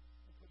to come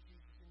and put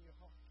Jesus in your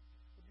heart?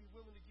 Would you be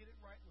willing to get it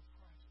right with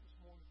Christ this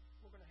morning?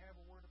 We're going to have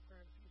a word of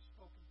prayer. If He has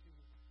spoken to you,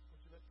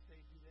 would you let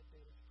today be that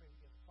day? Let's pray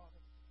together. Father,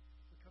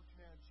 we come to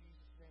you now in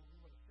Jesus' name. We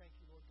want to thank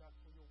you, Lord God,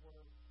 for your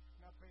word.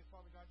 And I pray,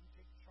 Father God, you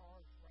take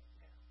charge right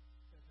now.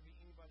 There's going to be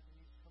anybody that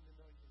needs to come to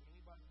know you, and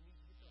anybody that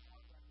needs to get their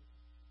heart right with you.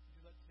 Would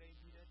you let today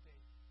be that day?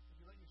 Would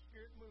you let your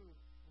spirit move?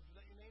 Would you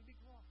let your name be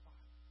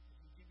glorified? As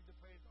we give you the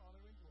praise, honor,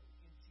 and glory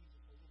in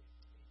Jesus' holy name.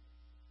 Amen.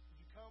 Would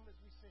you come as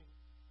we sing?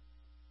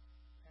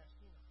 Ask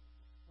me not.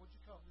 Would you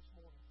come this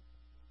morning?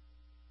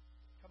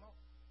 Come on.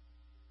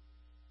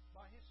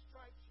 By His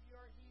stripes ye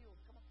are healed.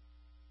 Come on.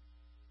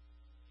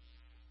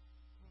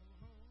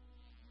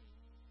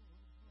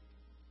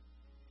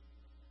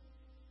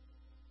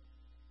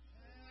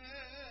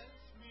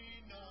 Ask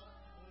me not,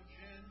 O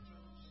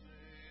gentle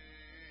Savior,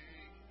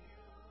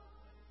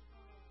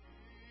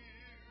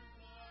 hear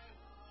my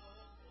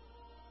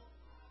humble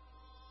cry.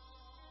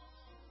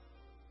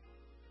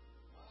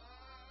 My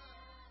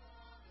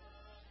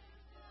heart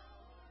is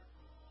thou art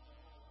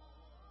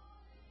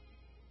calling.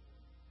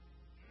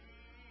 Do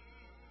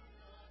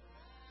not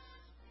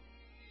pass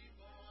me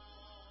by.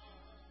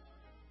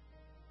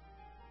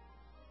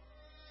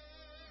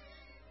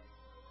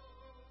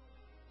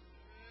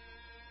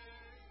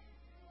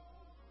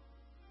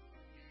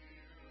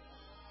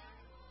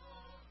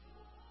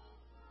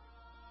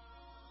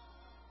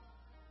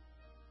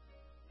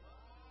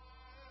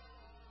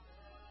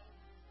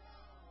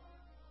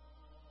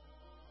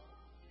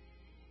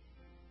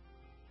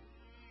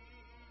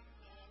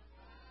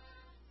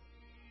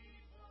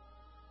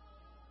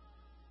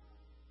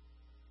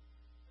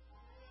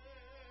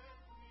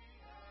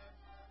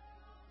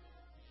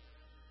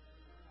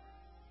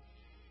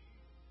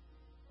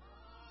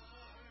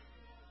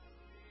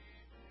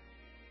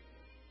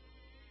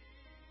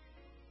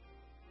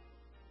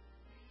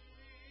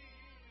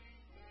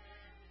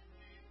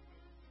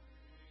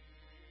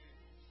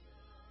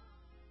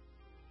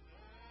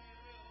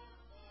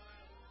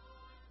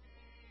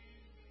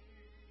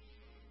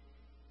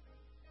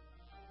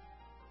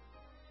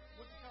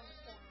 Would you come this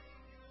morning?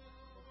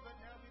 Would you let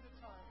now be the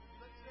time? Would you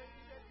let today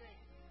be that day?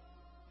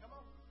 Come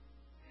on.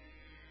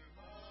 Hear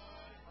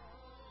my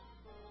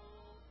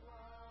humble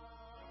cry.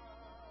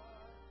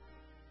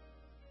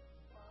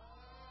 My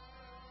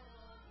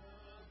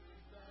heart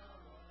is thou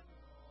art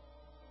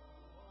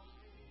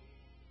calling.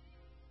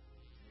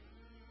 Do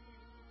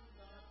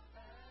not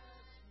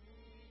pass me.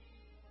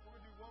 We're going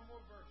to do one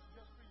more verse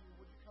just for you.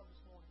 Would you come this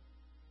morning?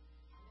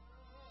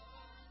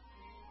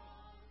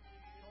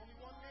 There's only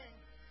one name.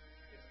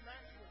 It's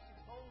matchless.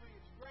 It's holy.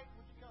 It's great.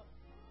 Would you come?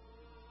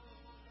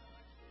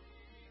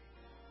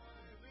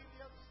 Would you leave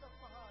the other stuff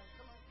behind?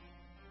 Come on.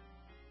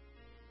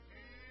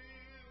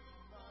 Heal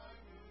my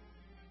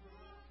wounded,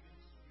 broken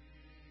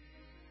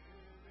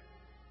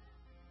spirit.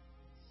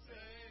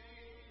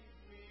 Save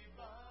me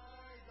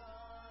by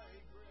thy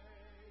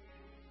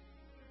grace.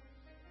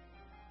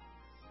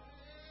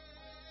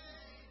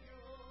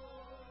 Savior,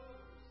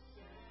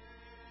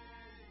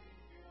 Savior,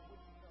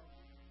 Would you come?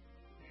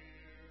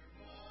 hear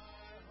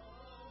my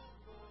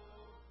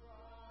humble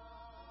cry.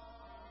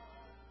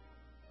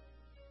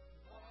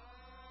 While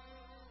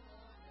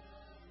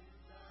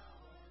thou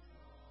art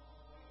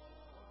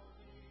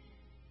calling,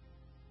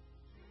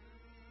 do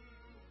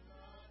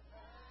not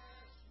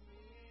pass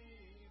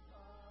me by.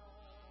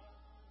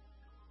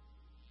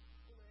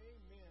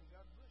 Amen.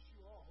 God bless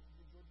you all. Hope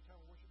you enjoyed the time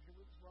of worship here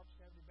with us,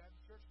 Robertson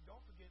Baptist Church.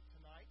 Don't forget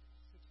tonight,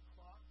 6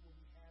 o'clock, we'll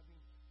be having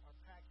our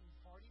packing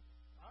party.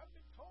 I've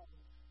been told,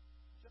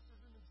 just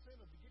as an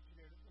incentive to get you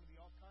there, there's going to be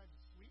all kinds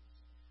of sweets.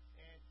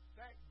 And in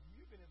fact,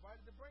 you've been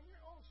invited to bring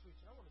your own sweets.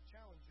 And I want to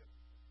challenge you.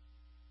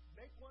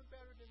 Make one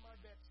better than my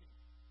Betsy.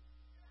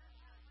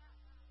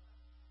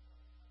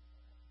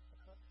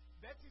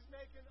 Betsy's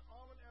making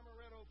almond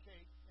amaretto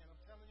cake, and I'm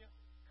telling you,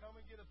 come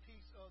and get a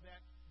piece of that.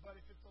 But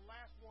if it's the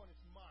last one,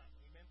 it's mine.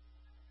 Amen.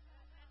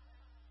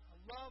 I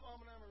love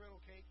almond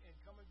amaretto cake, and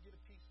come and get a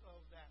piece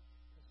of that.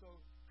 And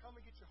so come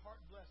and get your heart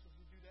blessed as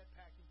we do that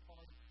packing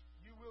party.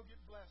 You you will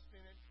get blessed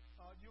in it.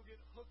 You'll get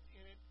hooked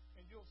in it,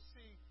 and you'll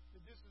see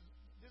that this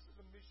is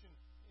a mission.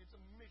 It's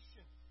a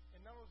mission. And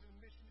not only is it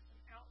a mission, it's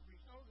an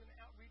outreach. Not only is it an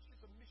outreach,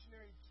 it's a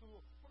missionary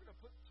tool. We're going to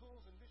put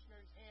tools in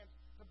missionaries' hands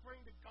to bring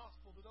the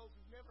gospel to those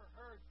who've never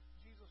heard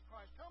Jesus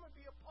Christ. Come and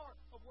be a part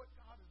of what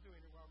God is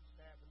doing in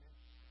Robertson Avenue.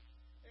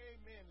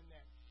 Amen in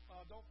that.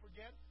 Don't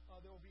forget,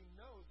 there will be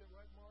no's. That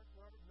right, Mark?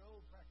 Robert?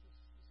 No practice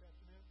this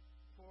afternoon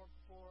for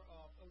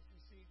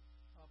OCC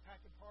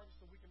packet parties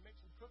so we can make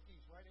some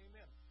cookies, right?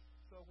 Amen.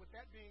 So with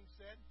that being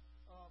said,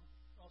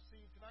 I'll see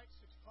you tonight,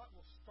 6 o'clock.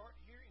 We'll start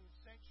here in the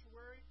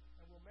sanctuary,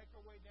 and we'll make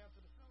our way down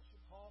to the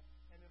fellowship hall,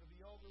 and it'll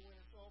be over when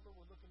it's over.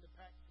 We're looking to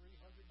pack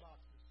 300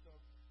 boxes. So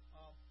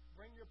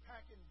bring your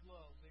packing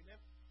gloves. Amen.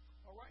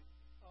 All right.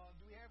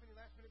 Do we have any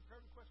last-minute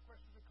prayer requests,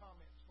 questions, or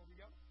comments before we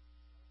go?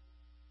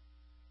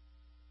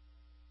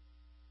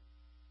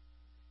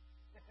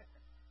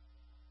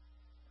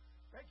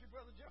 Thank you,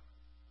 Brother Joe.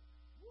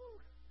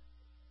 Woo!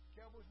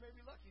 Cowboys may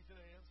be lucky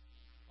today. That's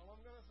all I'm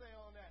going to say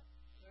on that.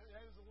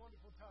 That is a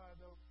wonderful time,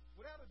 though.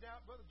 Without a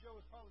doubt, Brother Joe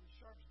is probably the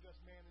sharpest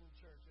dressed man in the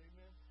church.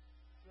 Amen.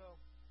 So,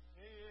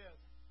 he is.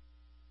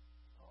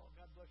 Oh,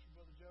 God bless you,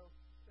 Brother Joe.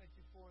 Thank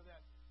you for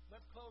that.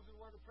 Let's close in a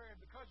word of prayer.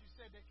 And because you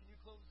said that, can you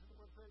close us in a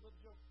word of prayer,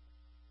 Brother Joe?